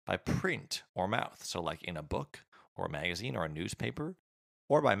by print or mouth. So, like in a book or a magazine or a newspaper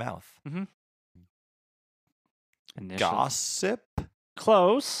or by mouth. Initially. Gossip?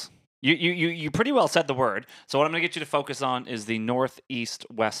 Close. You pretty well said the word. So what I'm going to get you to focus on is the north, east,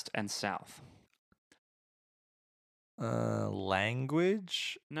 west, and south.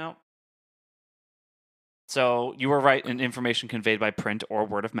 Language? No. So you were right in information conveyed by print or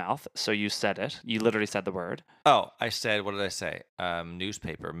word of mouth. So you said it. You literally said the word. Oh, I said, what did I say?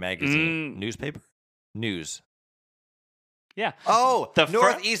 Newspaper, magazine, newspaper, news. Yeah. Oh, The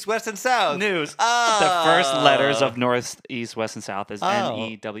north, east, west, and south. News. Oh. The first letters of north, east, west, and south is Oh.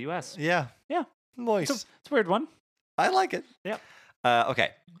 N-E-W-S. Yeah. Yeah. Nice. It's a weird one. I like it. Yep. Okay.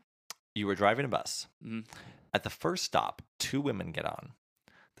 You were driving a bus. Mhm. At the first stop, 2 women get on.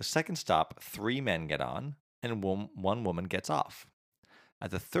 The second stop, 3 men get on, and 1 woman gets off.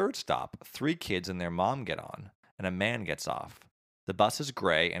 At the third stop, 3 kids and their mom get on, and a man gets off. The bus is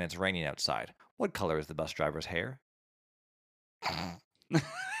gray and it's raining outside. What color is the bus driver's hair?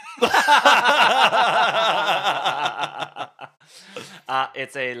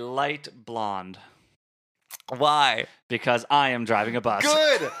 It's a light blonde Why? because I am driving a bus.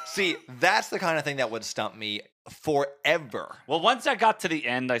 Good. See, that's the kind of thing that would stump me forever. Well, once I got to the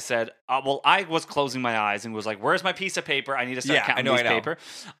end, I said, I was closing my eyes and was like, where's my piece of paper? I need to start Yeah, counting I know. these paper.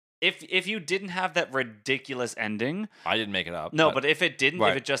 If you didn't have that ridiculous ending, I didn't make it up. no, but if it didn't,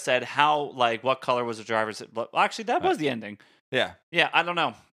 Right. if it just said what color was the driver's, well, actually, that was the ending. yeah. Yeah, I don't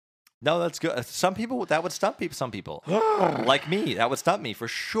know. No, that's good. Some people, that would stump people. Some people, like me, that would stump me for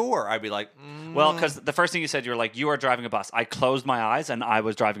sure. I'd be like, Well, because the first thing you said, you were like, you are driving a bus. I closed my eyes and I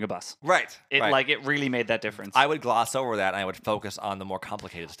was driving a bus. right. It it really made that difference. I would gloss over that and I would focus on the more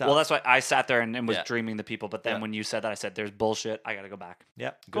complicated stuff. Well, that's why I sat there and was Yeah. dreaming the people. But then Yeah. when you said that, I said, there's bullshit. I got to go back.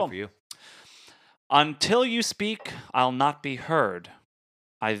 yeah, good Cool. for you. Until you speak, I'll not be heard.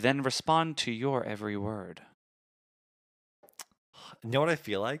 I then respond to your every word. You know what I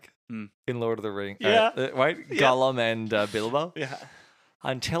feel like Hmm. in Lord of the Rings? Yeah. Right? Yeah. Gollum and Bilbo. Yeah.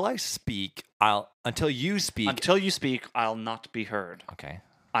 Until you speak. Until you speak, I'll not be heard. Okay.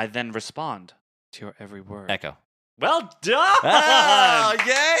 I then respond to your every word. Echo. Well done! Oh,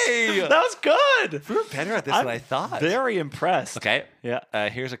 yay! That was good. We were better at this I'm than I thought. Very impressed. Okay. Yeah.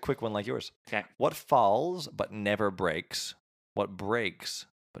 Here's a quick one like yours. Okay. What falls but never breaks? What breaks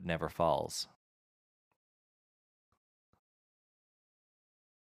but never falls?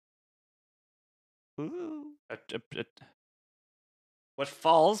 Ooh. What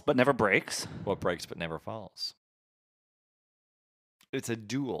falls but never breaks? What breaks but never falls? It's a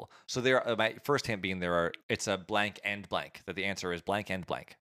duel. So there. My first hint being it's a blank and blank. That the answer is blank and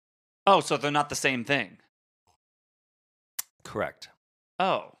blank. Oh, so they're not the same thing. Correct.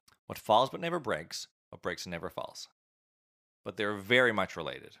 Oh. What falls but never breaks? What breaks and never falls? But they're very much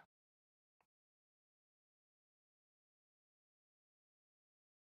related.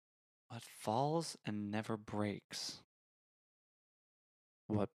 What falls and never breaks?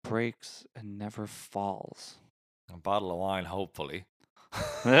 What breaks and never falls? A bottle of wine, hopefully.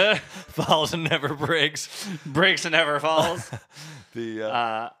 Breaks Falls and never breaks. and never falls.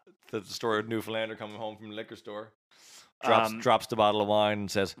 The story of Newfoundlander coming home from the liquor store. Um, Drops the bottle of wine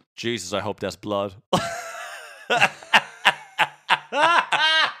and says, Jesus, I hope that's blood.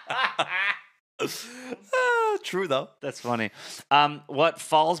 True, though. That's funny. What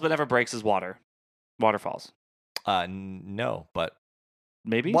falls but never breaks is water. Water falls. No, but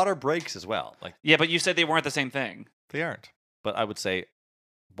Maybe? water breaks as well. Like, Yeah, but you said they weren't the same thing. they aren't. But I would say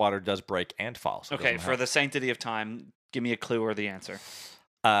water does break and fall. So it Okay, doesn't for help. the sanctity of time, give me a clue or the answer.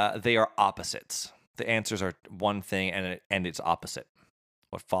 They are opposites. The answers are one thing and it's opposite.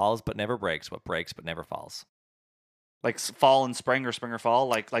 What falls but never breaks. What breaks but never falls. Like fall and spring or spring or fall?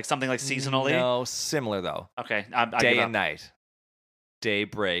 Like something like seasonally? No, similar though. Okay, I Day give and up. night. Day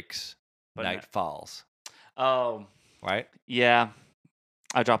breaks, But night falls. Oh, Right? yeah.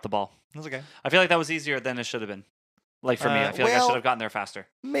 I dropped the ball. That's okay. I feel like that was easier than it should have been. Like for me, I feel like I well- should have gotten there faster.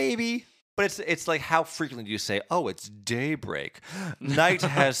 Maybe. But it's like how frequently do you say, "Oh, it's daybreak, night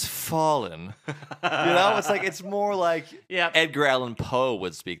has fallen." You know, it's like it's more like Yeah, Edgar Allan Poe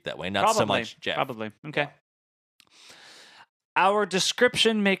would speak that way, not so much Jeff. Probably. Okay. Our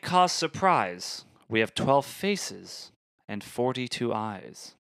description may cause surprise. We have 12 faces and 42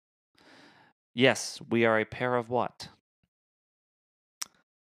 eyes. Yes, we are a pair of what?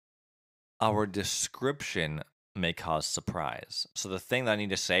 Our description may cause surprise. So the thing that I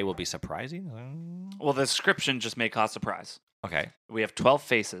need to say will be surprising. Well, the description just may cause surprise. Okay. We have 12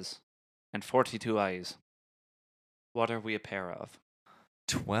 faces and 42 eyes. What are we a pair of?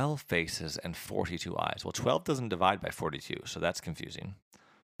 12 faces and 42 eyes. Well, 12 doesn't divide by 42, so that's confusing.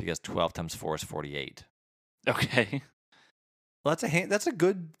 Because 12 times 4 is 48. Okay. Well, that's a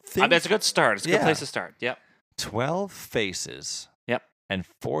good thing. That's a good start. It's a good Yeah. place to start. Yep. 12 faces. Yep. And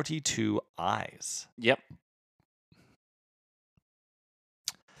 42 eyes. Yep.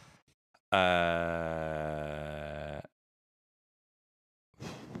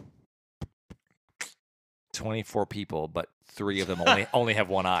 24 people, but 3 of them only have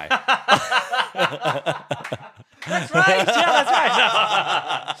one eye. That's right. Yeah,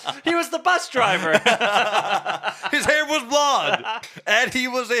 that's right. He was the bus driver. His hair was blonde, and he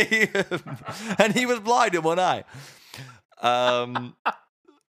was blind in one eye.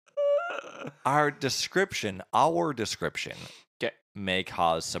 Our description Okay. may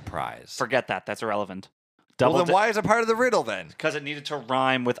cause surprise. Forget that. That's irrelevant. Well, then why is it part of the riddle then? Because it needed to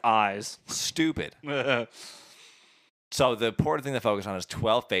rhyme with eyes. Stupid. So the important thing to focus on is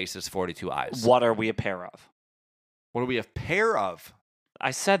 12 faces, 42 eyes. What are we a pair of? What are we a pair of? I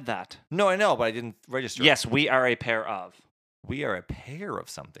said that. No, I know, but I didn't register. Yes, we are a pair of. We are a pair of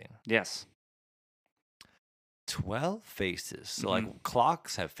something. Yes. 12 faces. So, Mm-hmm. like,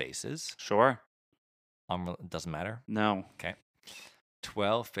 clocks have faces. Sure. It doesn't matter. No.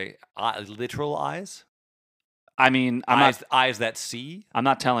 12 literal eyes? I mean, I'm Eyes that see?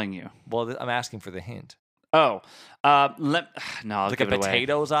 not telling you. Well, I'm asking for the hint. Oh. No, I'll Like give a it away.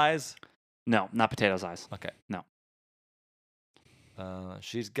 potato's eyes? No, not potato's eyes. Okay. No.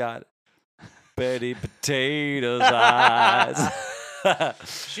 She's got Betty Potato's eyes.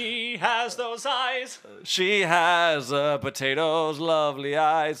 She has those eyes. She has potato's lovely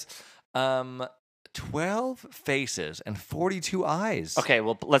eyes. 12 faces and 42 eyes. Okay,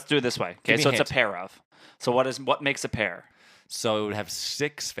 well, let's do it this way. Okay, me so a it's a hint. pair of. So what makes a pair? So it would have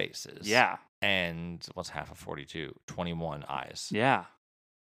 6 faces. Yeah. And what's half of 42? 21 eyes. Yeah.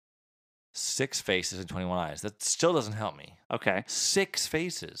 6 faces and 21 eyes. That still doesn't help me. Okay. 6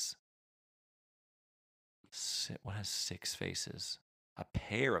 faces. What has 6 faces? A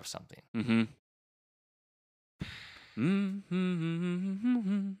pair of something. Mm-hmm.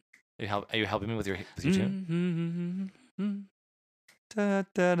 Mm-hmm. Are you helping me with your tune? Mm-hmm. Da,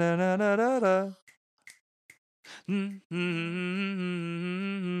 da, da, da, da, da, da.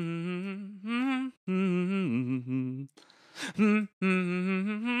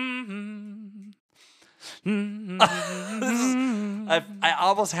 I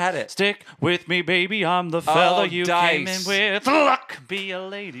almost had it. Stick with me, baby. I'm the fella Oh, you came in dice. with. Luck, be a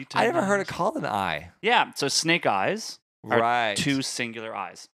lady tonight. I never heard it called an eye. Yeah, so snake eyes are Right. 2 singular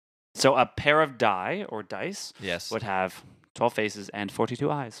eyes. So a pair of die or dice Yes. would have 12 faces and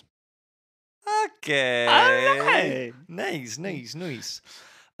 42 eyes. Okay. Alright. Nice.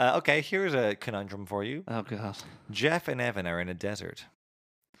 Okay, here's a conundrum for you. Oh, God. Jeff and Evan are in a desert.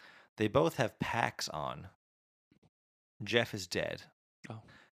 They both have packs on. Jeff is dead. Oh.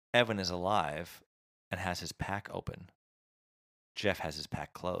 Evan is alive and has his pack open. Jeff has his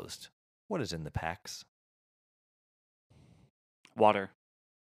pack closed. What is in the packs? Water.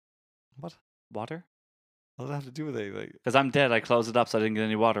 What? Water? What does that have to do with anything? Because I'm dead. I closed it up so I didn't get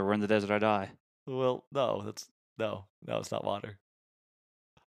any water. We're in the desert. I die. Well, no, it's not water.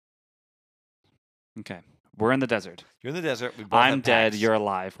 Okay. We're in the desert. You're in the desert. We both I'm have dead. packs. You're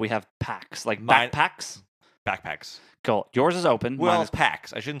alive. We have packs. Like Mine- backpacks? backpacks. Cool. Yours is open. Well, Mine is...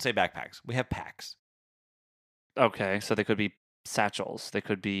 packs. I shouldn't say backpacks. We have packs. Okay. So they could be satchels. They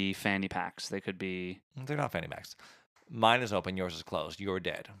could be fanny packs. They could be... They're not fanny packs. Mine is open. Yours is closed. You're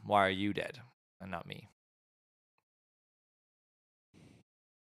dead. Why are you dead and not me?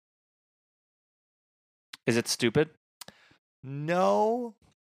 Is it stupid? No,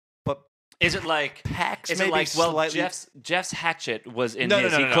 but Is it like... packs Is maybe it like, well, slightly... Jeff's hatchet was in No,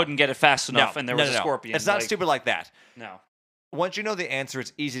 his. no, no, He no. couldn't get it fast enough, and there was a no. scorpion. It's not like, stupid like that. No. Once you know the answer,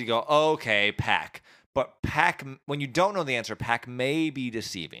 it's easy to go, okay, pack. But pack, when you don't know the answer, pack may be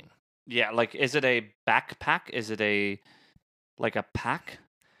deceiving. Yeah, like, is it a backpack? Is it like a pack?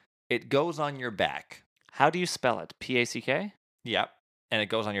 It goes on your back. How do you spell it? P-A-C-K? Yep. And it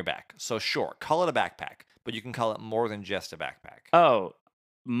goes on your back. So sure, call it a backpack, but you can call it more than just a backpack. Oh,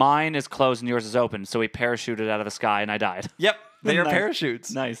 mine is closed and yours is open, so we parachuted out of the sky and I died. Yep. They are Nice.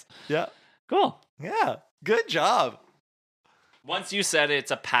 parachutes. Nice. Yeah. Cool. Yeah. Good job. Once you said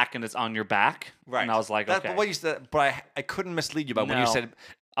it's a pack and it's on your back, Right. and I was like, That's okay. what you said, but I couldn't mislead you. But when you No. said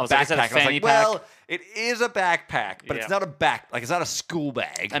I was backpack, like, is it a I was fanny like, pack? well, it is a backpack, but Yeah. it's not a it's not a school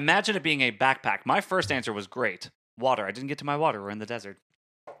bag. Imagine it being a backpack. My first answer was great. Water. I didn't get to my water. We're in the desert.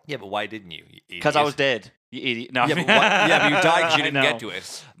 Yeah, but why didn't you? Because I was dead. You idiot. No, Yeah, but but you died because you I didn't get know. to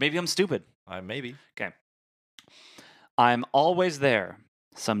it. Maybe I'm stupid. Maybe. I'm always there,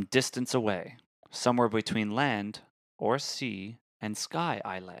 some distance away, somewhere between land or sea and sky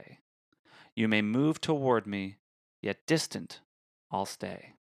I lay. You may move toward me, yet distant I'll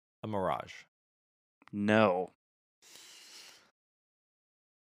stay. A mirage. No,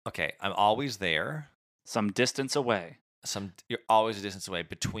 Okay, I'm always there. some distance away, You're always a distance away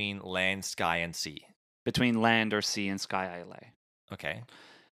between land, sky, and sea. between land or sea and sky I lay. Okay.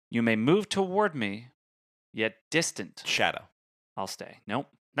 You may move toward me, yet distant Shadow. I'll stay. Nope.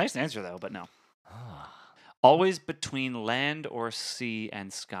 Nice answer though, but no. Ah. Always between land or sea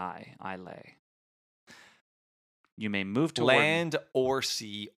and sky I lay. You may move toward Land or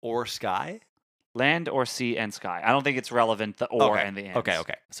sea or sky? land or sea and sky. I don't think it's relevant the or okay. and the and. Okay.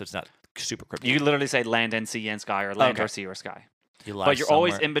 So it's not super cryptic. You could literally say land and sea and sky or land Okay. or sea or sky. You lie But you're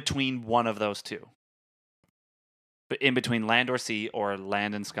always somewhere- in between one of those two. But in between land or sea or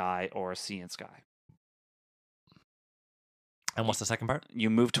land and sky or sea and sky. And what's the second part? You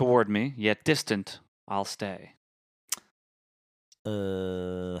move toward me, yet distant I'll stay.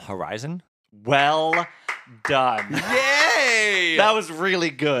 Horizon? Well Done. Yay! That was really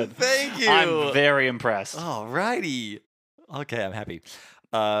good. Thank you. I'm very impressed. Alrighty. Okay, I'm happy.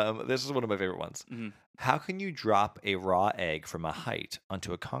 This is one of my favorite ones. Mhm. How can you drop a raw egg from a height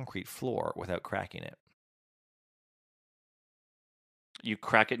onto a concrete floor without cracking it? You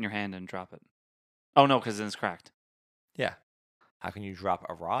crack it in your hand and drop it. Oh, no, because then it's cracked. Yeah. How can you drop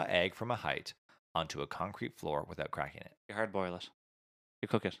a raw egg from a height onto a concrete floor without cracking it? You hard boil it. You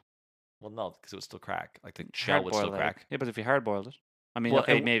cook it. Well, no, because it would still crack. Like the shell would still Hard-boiled egg. crack. Yeah, but if you hard boiled it. I mean, Well,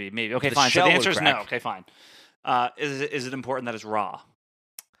 okay, it maybe. Okay, the fine. So shell the would answer is no. crack. Okay, fine. Is it important that it's raw?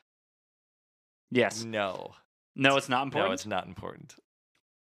 Yes. No. No, it's not important. No, it's not important.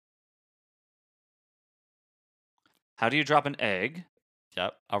 How do you drop an egg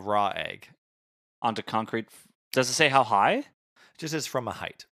Yep. A raw egg. onto concrete? Does it say how high? Just as from a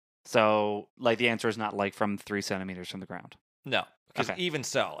height. So, like, the answer is not like from 3 centimeters from the ground. No. Because Okay. even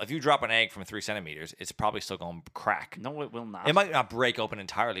so, if you drop an egg from 3 centimeters, it's probably still going to crack. No, it will not. It might not break open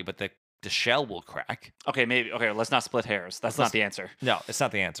entirely, but the shell will crack. Okay, maybe. Okay, let's not split hairs. That's Let's- not the answer. No, it's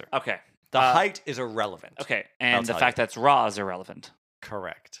not the answer. Okay. The Uh, height is irrelevant. Okay, and the tell fact you. that it's raw is irrelevant.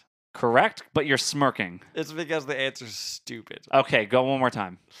 Correct. Correct, but you're smirking. It's because the answer's stupid. Okay, go one more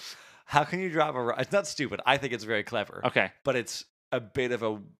time. How can you drop a raw? It's not stupid. I think it's very clever. Okay. But it's a bit of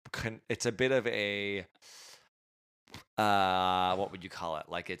a what would you call it?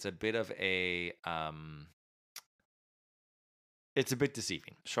 Like it's a bit of a it's a bit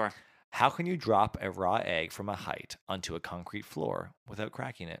deceiving. Sure. How can you drop a raw egg from a height onto a concrete floor without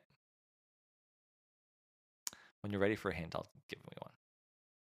cracking it? When you're ready for a hint, I'll give me one.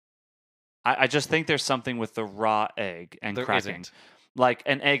 I just think there's something with the raw egg and There cracking. isn't. Like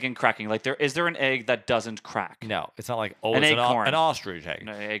an egg and cracking. Like is there an egg that doesn't crack? No, it's not like An it's acorn. an ostrich egg.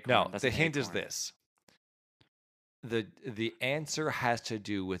 No, acorn. No, That's the an hint is acorn. this. The answer has to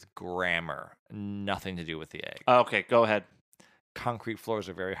do with grammar, nothing to do with the egg. Okay, go ahead. Concrete floors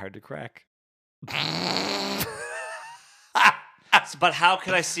are very hard to crack. But how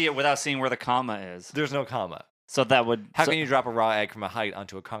could I see it without seeing where the comma is? There's no comma. So that would. How so, can you drop a raw egg from a height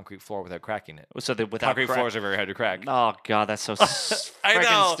onto a concrete floor without cracking it? So that without Concrete crack- floors are very hard to crack. Oh god, that's so I freaking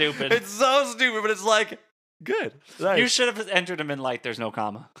know. stupid. It's so stupid, but it's like good. Nice. You should have entered them in like there's no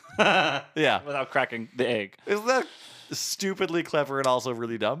comma. Yeah. Without cracking the egg. Isn't that stupidly clever and also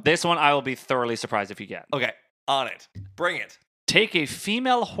really dumb? This one I will be thoroughly surprised if you get. Okay, on it. Bring it. Take a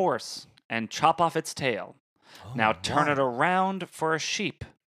female horse and chop off its tail. Now turn it around for a sheep.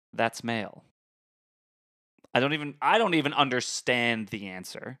 That's male. I don't even understand the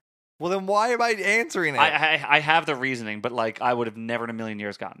answer. Well, then why am I answering it? I have the reasoning, but like I would have never in a million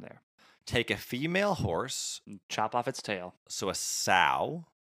years gotten there. Take a female horse. And chop off its tail. So a sow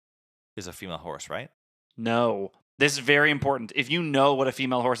is a female horse, right? No. This is very important. If you know what a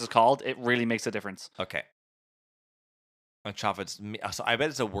female horse is called, it really makes a difference. Okay. And chop its. So I bet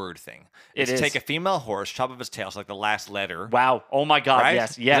it's a word thing. It It's is. take a female horse, chop off its tail, so like the last letter. Wow. Oh my god. Right?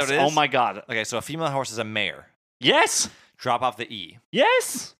 Yes. Is that Yes. what it Oh is? my god. Okay, so a female horse is a mare. Yes. Drop off the E.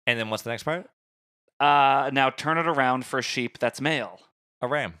 Yes. And then what's the next part? Now turn it around for a sheep that's male. A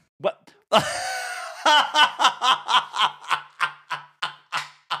ram. What?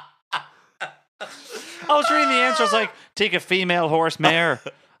 I was reading the answer. I was like, take a female horse mare.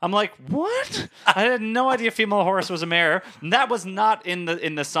 I'm like, what? I had no idea female horse was a mare. And that was not in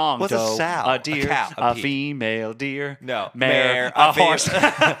the song. What's a Doe, sow? A A deer. cow, a A pig. female deer. No. Mare. a A horse.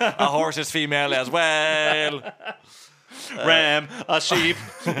 a horse is female as well. Ram. A sheep.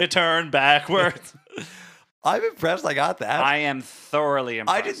 It turned backwards. I'm impressed I got that. I am thoroughly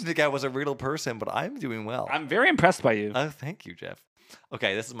impressed. I didn't think I was a real person, but I'm doing well. I'm very impressed by you. Oh, thank you, Jeff.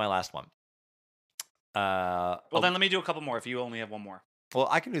 Okay, this is my last one. Well, then let me do a couple more if you only have one more. Well,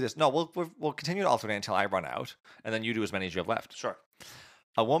 I can do this. No, we'll continue to alternate until I run out, and then you do as many as you have left. Sure.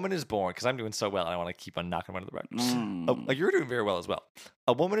 A woman is born, because I'm doing so well, and I want to keep on knocking them out of the park. Mm. You're doing very well as well.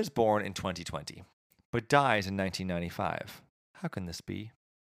 A woman is born in 2020, but dies in 1995. How can this be?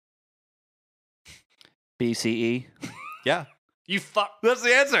 BCE. Yeah, You fuck. that's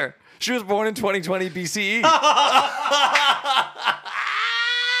the answer. She was born in 2020 BCE.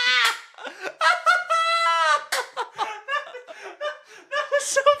 That was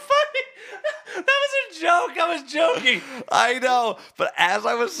so funny. That was a joke. I was joking. I know, but as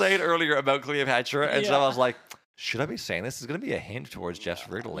I was saying earlier about Cleopatra, and so Yeah. I was like, should I be saying this? Is going to be a hint towards Jeff's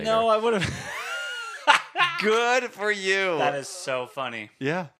riddle later. No, I would have. Good for you. That is so funny.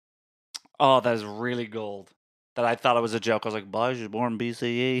 Yeah. Oh, that is really gold. That I thought it was a joke. I was like, boy, she was born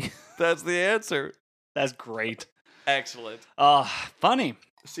BCE. That's the answer. That's great. Excellent. Oh, funny.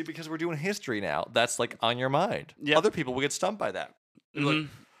 See, because we're doing history now, that's like on your mind. Yep. Other people will get stumped by that. They're like, Mhm.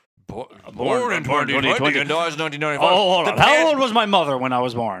 Born in 2020 and dies in 1995. Oh, hold on. How old was my mother when I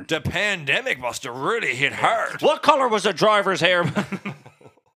was born? The pandemic must have really hit hard. What color was the driver's hair?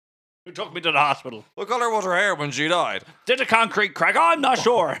 Who took me to the hospital? What color was her hair when she died? Did the concrete crack? I'm not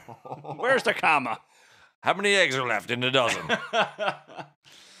sure. Where's the comma? How many eggs are left in the dozen?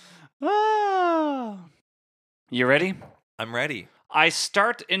 You ready? I'm ready. I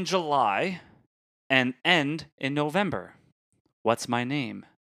start in July and end in November. What's my name?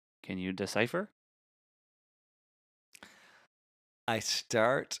 Can you decipher? I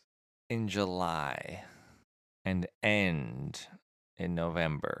start in July and end in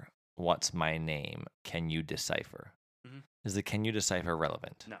November. What's my name? Can you decipher? Mhm. Is the can you decipher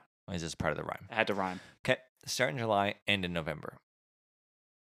relevant? No. Or is this part of the rhyme? I had to rhyme. Okay. Start in July, end in November.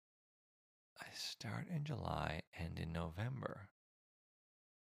 I start in July, end in November.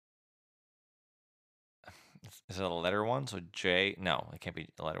 Is it a letter one? So J? No, it can't be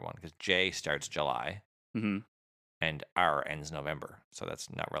a letter one because J starts July Mm-hmm. and R ends November. So that's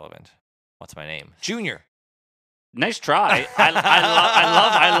not relevant. What's my name? Junior. Nice try.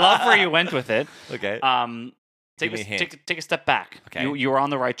 I love where you went with it. Okay. Take Give me a hint. take a step back. Okay. You were on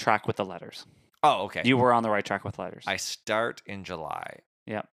the right track with the letters. Oh, okay. You were on the right track with letters. I start in July.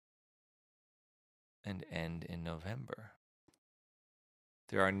 Yep. And end in November.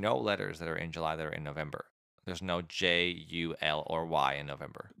 There are no letters that are in July that are in November. There's no J, U, L, or Y in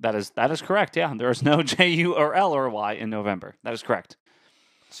November. That is correct. Yeah, there is no J, U, or L or Y in November. That is correct.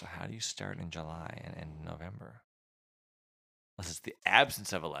 So how do you start in July and end in November? Unless it's the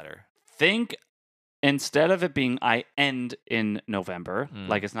absence of a letter. Think instead of it being I end in November, Mm.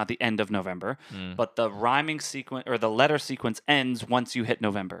 like it's not the end of November, Mm. but the rhyming sequence or the letter sequence ends once you hit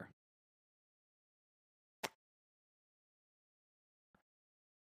November.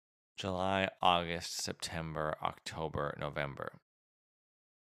 July, August, September, October, November.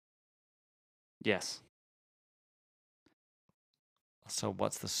 Yes. So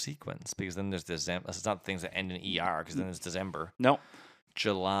what's the sequence? Because then there's December. It's not things that end in ER because then there's December. No,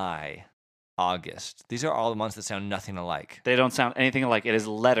 July, August. These are all the months that sound nothing alike. they don't sound anything alike. It is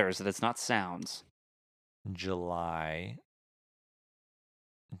letters. It's not sounds. July,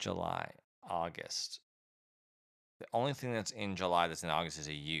 August. The only thing that's in July that's in August is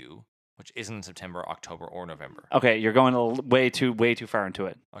a U, which isn't in September, October, or November. Okay, you're going way too far into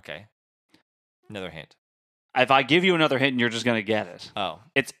it. Okay. Another hint. If I give you another hint, you're just going to get it. Oh,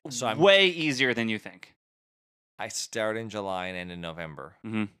 It's So I'm- way easier than you think. I start in July and end in November.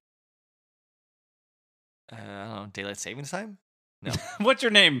 hmm I don't know. Daylight savings time? No. What's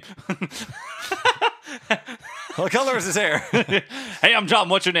your name? What color is his hair? Hey, I'm John.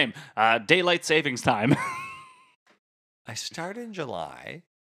 What's your name? Daylight savings time. I start in July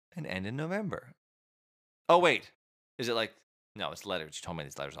and end in November. Oh, wait. Is it like... No, it's letters. You told me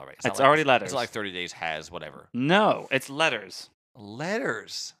these letters already. It's not already It's letters. not like 30 days has whatever. No, it's letters.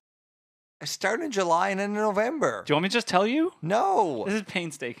 Letters. I start in July and end in November. Do you want me to just tell you? No, This is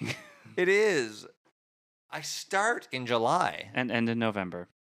painstaking. it is. I start in July. And end in November.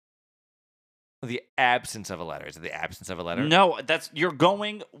 The absence of a letter. Is it the absence of a letter? No, you're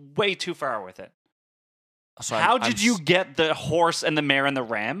going way too far with it. So How did you get the horse and the mare and the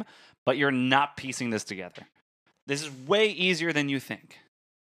ram, but you're not piecing this together? This is way easier than you think.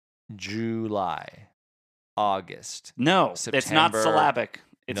 July, August, No, it's not September, syllabic.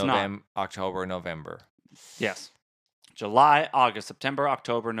 It's November, October, November. not. Yes. July, August, September,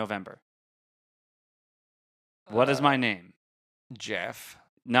 October, November. What is my name? Jeff.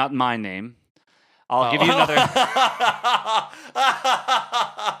 Not my name. I'll give you another.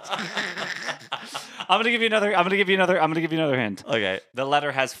 I'm gonna give you another hint. Okay. The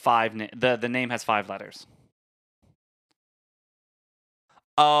letter has the name has 5 letters.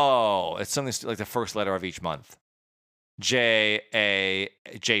 Oh, it's something like the first letter of each month. Jason.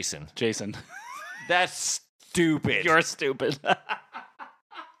 Jason. That's stupid. You're stupid. That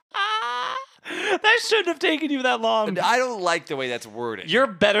shouldn't have taken you that long. I don't like the way that's worded. You're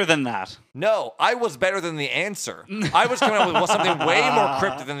better than that. No, I was better than the answer. I was coming up with something way more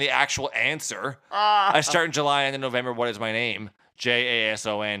cryptic than the actual answer. I start in July and in November. What is my name?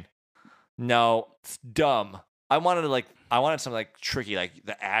 Jason. No, it's dumb. I wanted something like tricky, like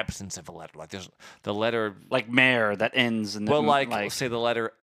the absence of a letter. Like there's the letter. Like mare that ends in the Well, like say the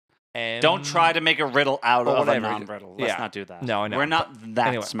letter M. Don't try to make a riddle out Or of a whatever. non-riddle. Let's Yeah. not do that. No, I know, We're but not that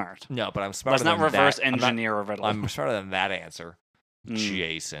anyway. smart. No, but I'm smarter Let's not than reverse that. I'm not- engineer a riddle. I'm smarter than that answer. Mm.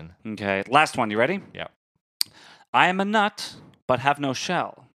 Jason. Okay, last one. You ready? Yeah. I am a nut, but have no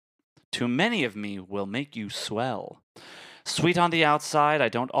shell. Too many of me will make you swell. Sweet on the outside, I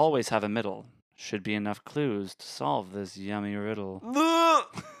don't always have a middle. Should be enough clues to solve this yummy riddle.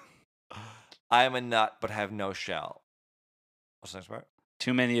 I am a nut, but have no shell. What's the next part?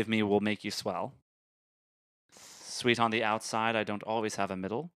 Too many of me will make you swell. Sweet on the outside, I don't always have a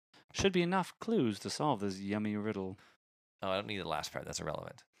middle. Should be enough clues to solve this yummy riddle. Oh, I don't need the last part. That's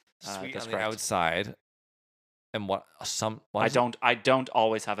irrelevant. Sweet that's on the correct. outside. And what I don't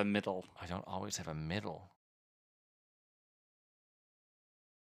always have a middle. I don't always have a middle.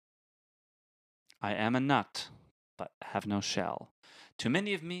 I am a nut, but have no shell. Too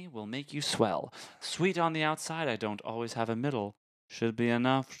many of me will make you swell. Sweet on the outside, I don't always have a middle. Should be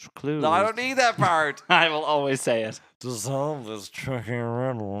enough clues. No, I don't need that part. I will always say it. To solve this tricky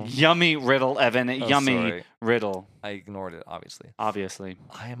riddle. Yummy riddle, Evan. Yummy sorry. riddle. I ignored it, obviously. Obviously.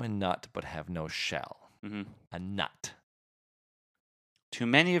 I am a nut, but have no shell. Hmm. A nut. Too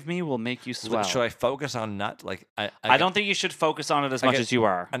many of me will make you swell. Should I focus on nut? Like I don't think you should focus on it as much get as you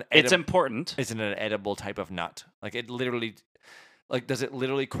are. an It's edib- important. Is it an edible type of nut? Like it literally, like does it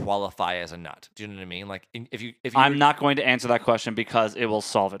literally qualify as a nut? Do you know what I mean? Like if you I'm not going to answer that question because it will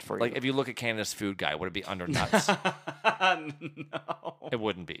solve it for you. like if you look at Canada's food guide, would it be under nuts? No. It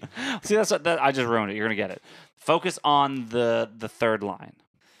wouldn't be. See, I just ruined it. You're gonna get it. Focus on the third line.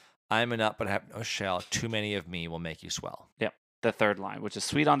 I'm a nut, but have no shell. Too many of me will make you swell. Yep, the third line, which is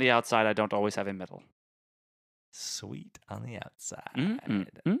sweet on the outside. I don't always have a middle. Sweet on the outside.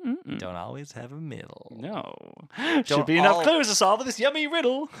 Mm-mm. Don't always have a middle. No. Don't Should be enough all- clues to solve this yummy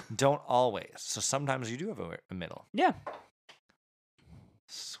riddle. Don't always. So sometimes you do have a middle. Yeah.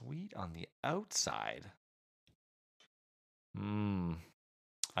 Sweet on the outside.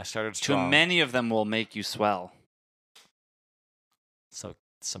 I started Too strong. many of them will make you swell. So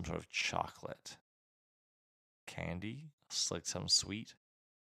some sort of chocolate. Candy. Like some sweet.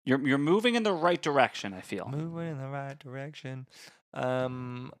 You're moving in the right direction, I feel. Moving in the right direction.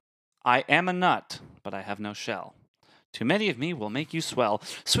 I am a nut, but I have no shell. Too many of me will make you swell.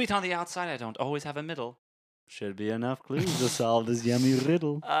 Sweet on the outside, I don't always have a middle. Should be enough clues to solve this yummy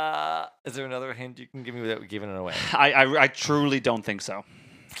riddle. Is there another hint you can give me without giving it away? I truly don't think so.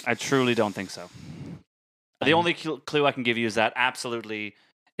 I truly don't think so. The only clue I can give you is that absolutely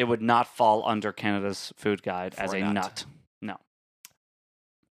it would not fall under Canada's food guide as For a a nut. nut. No.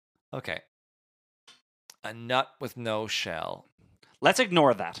 Okay. A nut with no shell. Let's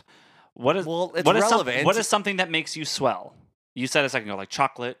ignore that. What is Well, it's what is relevant. what is something that makes you swell? You said a second ago, like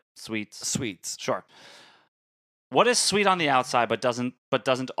chocolate, sweets. Sweets. Sure. What is sweet on the outside but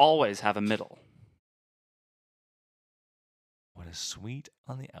doesn't always have a middle? What is sweet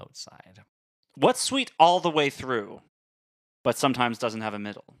on the outside? What's sweet all the way through, but sometimes doesn't have a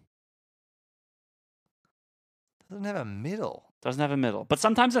middle? Doesn't have a middle. Doesn't have a middle. But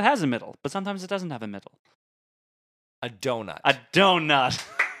sometimes it has a middle, but sometimes it doesn't have a middle. A donut. A donut.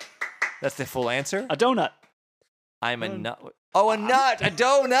 That's the full answer? A donut. I'm a nut. Oh, a nut. A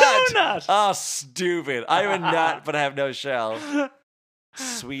donut. Donut. Oh, stupid. I'm a nut, but I have no shell.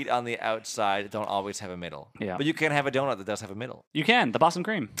 Sweet on the outside. Don't always have a middle. Yeah. But you can have a donut that does have a middle. You can. The Boston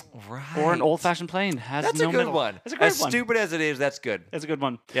cream. Right. Or an old-fashioned plain has That's no a good middle. one. That's a great As one. stupid as it is, that's good. It's a good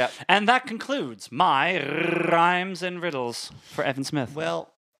one. Yeah. And that concludes my rhymes and riddles for Evan Smith.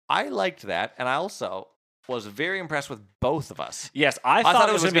 Well, I liked that, and I also was very impressed with both of us. Yes, I thought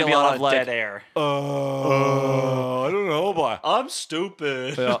it was going to be a lot of like, dead air. I don't know, boy. I'm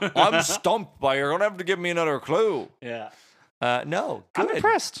stupid. I'm stumped, boy. You're gonna have to give me another clue. Yeah. No, good. I'm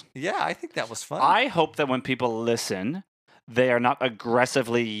impressed. Yeah, I think that was fun. I hope that when people listen, they are not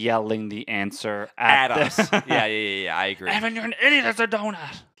aggressively yelling the answer At at us. Yeah. I agree. Evan, you're an idiot. It's a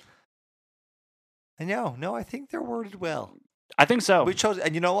donut. No, I think they're worded well. I think so. We chose,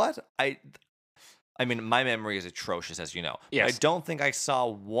 and you know what? I mean, my memory is atrocious, as you know. But Yes. I don't think I saw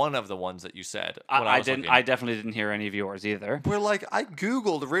one of the ones that you said. When I was didn't. looking. I definitely didn't hear any of yours either. We're like, I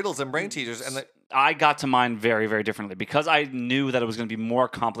googled riddles and brain teasers, and I got to mine very, very differently because I knew that it was going to be more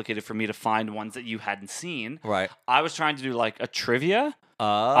complicated for me to find ones that you hadn't seen. right. I was trying to do like a trivia. Oh,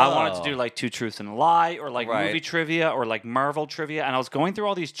 I wanted to do like Two Truths and a Lie or like Right. movie trivia or like Marvel trivia. And I was going through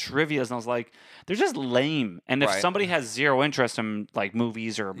all these trivias and I was like, they're just lame. And if Right. somebody has zero interest in like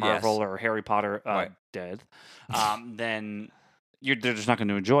movies or Marvel Yes. or Harry Potter, Right. dead, then they're just not going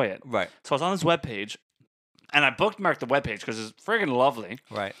to enjoy it. right, So I was on this webpage and I bookmarked the webpage because it's friggin' lovely.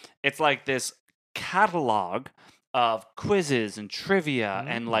 right. It's like this catalog of quizzes and trivia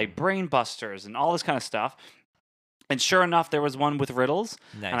and like brain busters and all this kind of stuff. And sure enough, there was one with riddles.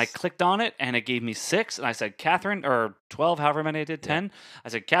 Nice. And I clicked on it and it gave me 6. And I said, Catherine, or 12, however many I did, 10. I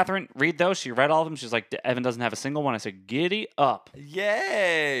said, Catherine, read those. She read all of them. She's like, Evan doesn't have a single one. I said, giddy up.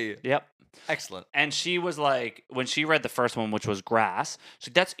 Yay! Yep. Excellent. And she was like, when she read the first one, which was grass, she's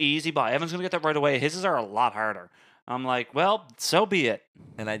like, that's easy, but Evan's going to get that right away. His are a lot harder. I'm like, well, so be it.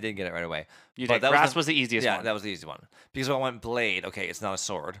 And I did get it right away. You But did. that Grass the- was the easiest Yeah, one. that was the easy one. Because if I went blade, okay, it's not a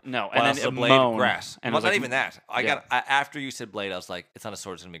sword. No, But and then also it blade, moan, grass. and it Well, was not like- even that. yeah. After you said blade, I was like, it's not a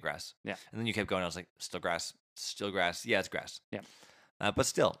sword, it's gonna be grass. Yeah. And then you kept going. I was like, still grass, still grass. Yeah, it's grass. Yeah. But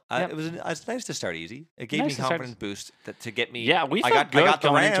still, Yeah. it's nice to start easy. It gave Nice me to start confidence boost to get me. Yeah, we I felt got, I good got the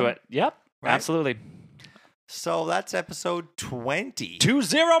going ram. into it. Yep, Right? absolutely. So that's episode 20.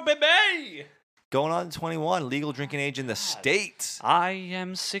 2-0, baby! Going on to 21, legal drinking age in the States. I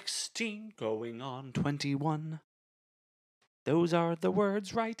am 16, going on 21. Those are the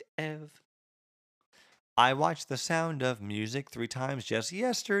words, right, Ev? I watched The Sound of Music 3 times just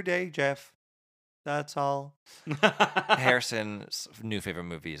yesterday, Jeff. That's all. Harrison's new favorite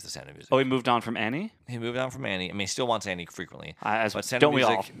movie is The Sound of Music. Oh, he moved on from Annie? He moved on from Annie. I mean, he still wants Annie frequently. As But Sound don't of we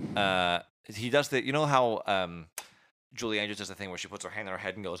all? Music, he does the, you know how Julie Andrews does the thing where she puts her hand on her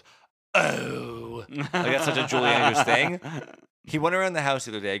head and goes, oh. Like that's such a Julie Andrews thing. He went around the house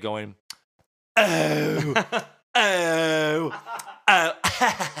the other day going, oh, oh, oh,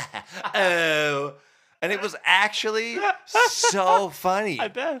 oh. And it was actually so funny. I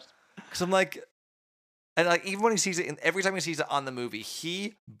bet. Because I'm like, and like even when he sees it, and every time he sees it on the movie,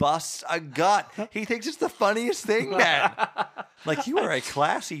 he busts a gut. He thinks it's the funniest thing, man. Like you are a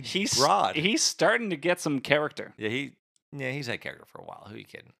classy broad. He's starting to get some character. Yeah, he's had character for a while. Who are you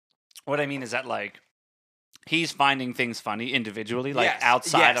kidding? What I mean is that, like, he's finding things funny individually, like Yes,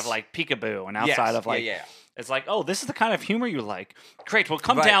 outside yes. of like Peekaboo and outside of like. yeah. It's like, oh, this is the kind of humor you like. Great. Well,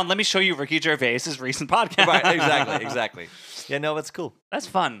 come Right. down. Let me show you Ricky Gervais's recent podcast. Right, exactly. Yeah, no, it's cool. That's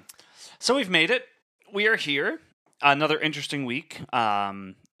fun. So we've made it. We are here. Another interesting week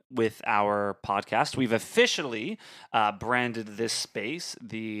with our podcast. We've officially branded this space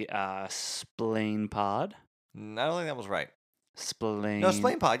the Splain Pod. I don't think that was right. Splain. No,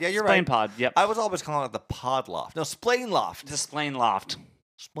 Splain Pod. Yeah, you're Splain right. Pod. Yep. I was always calling it the Pod Loft. No, Splain Loft. The Splain Loft.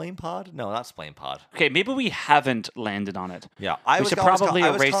 Splain Pod? No, not Splain Pod. Okay, maybe we haven't landed on it. Yeah, We should probably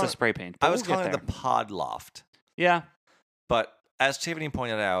erase the spray paint. But I was we'll get calling it there. the Pod Loft. Yeah. But as Tiffany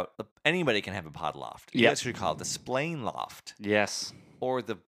pointed out, anybody can have a Pod Loft. You Yep. guys should call it the Splain Loft Yes. or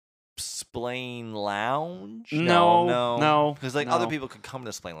the Splain Lounge. No, Because like other no. people could come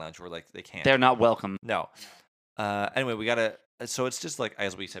to Splain Lounge where like they can't. They're not welcome. No. Anyway, we gotta. So it's just like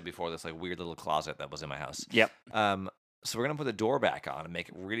as we said before, this like weird little closet that was in my house. Yep. So we're gonna put the door back on and make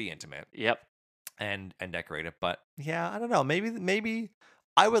it really intimate Yep. and decorate it. But yeah, I don't know. Maybe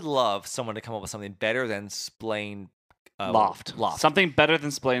I would love someone to come up with something better than Splain Loft. Loft. Something better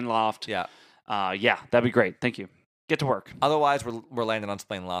than Splain Loft. Yeah. Yeah, that'd be great. Thank you. Get to work. Otherwise, we're landing on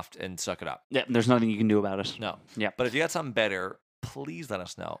Splain Loft and suck it up. Yeah, there's nothing you can do about it. No. Yeah. But if you got something better, please let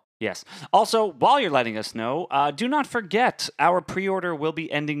us know. Yes. Also, while you're letting us know, do not forget our pre-order will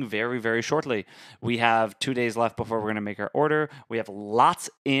be ending very, very shortly. We have 2 days left before we're going to make our order. We have lots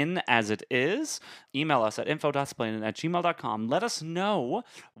in as it is. Email us at info.splainin@gmail.com. Let us know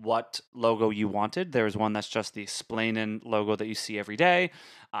what logo you wanted. There's one that's just the Splainin logo that you see every day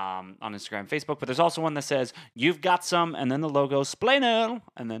on Instagram and Facebook, but there's also one that says, you've got some, and then the logo Splainin,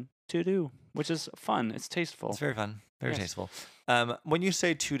 and then to-do, which is fun. It's tasteful. It's very fun. Very Yes. tasteful. When you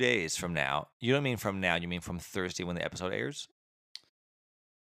say 2 days from now, you don't mean from now. You mean from Thursday when the episode airs?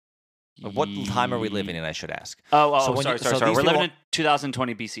 What time are we living in, I should ask. Oh, So when sorry. you- so these We're living people- in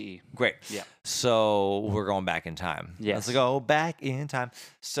 2020 BCE. Great. Yeah. So we're going back in time. Yes. Let's go back in time.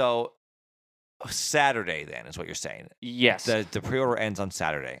 So Saturday then is what you're saying. Yes, The pre-order ends on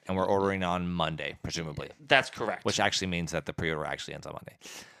Saturday, and we're ordering on Monday, presumably. that's correct. Which actually means that the pre-order actually ends on Monday.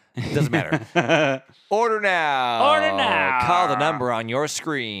 It doesn't matter. Order now. Order now. Call the number on your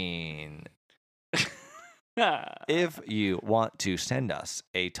screen. If you want to send us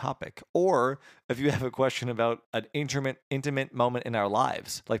a topic, or if you have a question about an intimate moment in our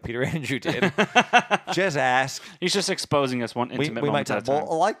lives, like Peter Andrew did, just ask. He's just exposing us one We intimate might moment at a tell. time.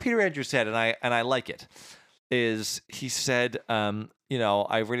 Well, like Peter Andrew said, and I like it. Is he said,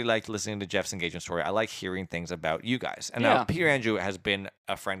 I really liked listening to Jeff's engagement story. I like hearing things about you guys. And Yeah. now Peter Andrew has been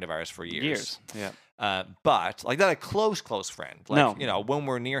a friend of ours for Years. Yeah. but like not a close friend. Like, No. when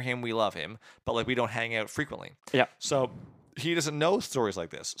we're near him, we love him, but like we don't hang out frequently. Yeah. So he doesn't know stories like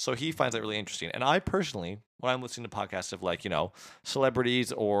this. So he finds that really interesting. And I personally, when I'm listening to podcasts of like,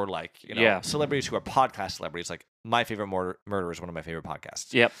 celebrities or like, Yeah. celebrities who are podcast celebrities, like My Favorite Murder is one of my favorite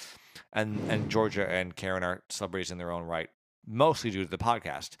podcasts. Yep. And Georgia and Karen are celebrities in their own right, mostly due to the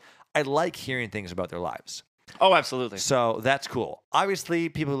podcast. I like hearing things about their lives. Oh, absolutely. So that's cool. Obviously,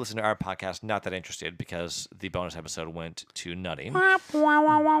 people who listen to our podcast not that interested because the bonus episode went to nutting.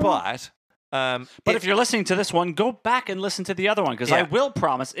 But But if you're listening to this one, go back and listen to the other one because I will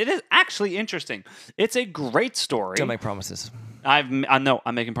promise it is actually interesting. It's a great story. Don't make promises. I know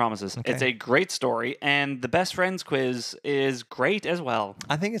I'm making promises. Okay. It's a great story, and the best friends quiz is great as well.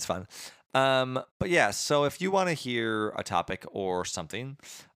 I think it's fun. But yeah, so if you want to hear a topic or something,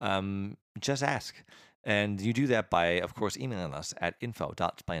 just ask. And you do that by, of course, emailing us at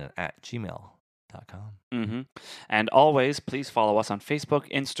info.splaining@gmail.com. And always, please follow us on Facebook,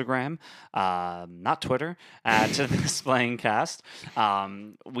 Instagram, not Twitter, at The Splaincast.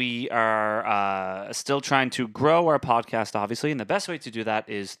 We are still trying to grow our podcast, obviously, and the best way to do that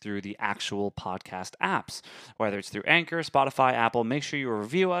is through the actual podcast apps, whether it's through Anchor, Spotify, Apple. Make sure you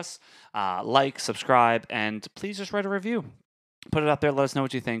review us, like, subscribe, and please just write a review. Put it up there. Let us know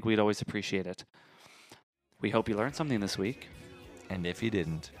what you think. We'd always appreciate it. We hope you learned something this week. And if you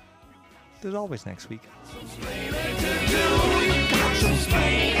didn't, there's always next week.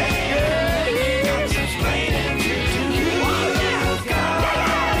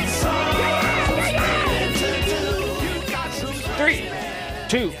 Three,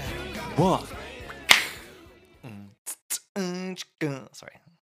 2, 1. Sorry.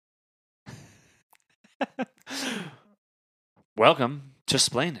 Welcome to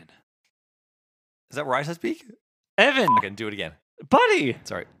Splaining. Is that where I should speak? Evan, I can do it again. buddy.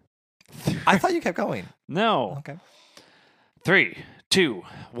 Sorry. I thought you kept going. No. Okay. 3, 2,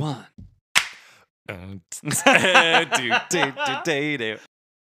 1. Do, do, do, do, do.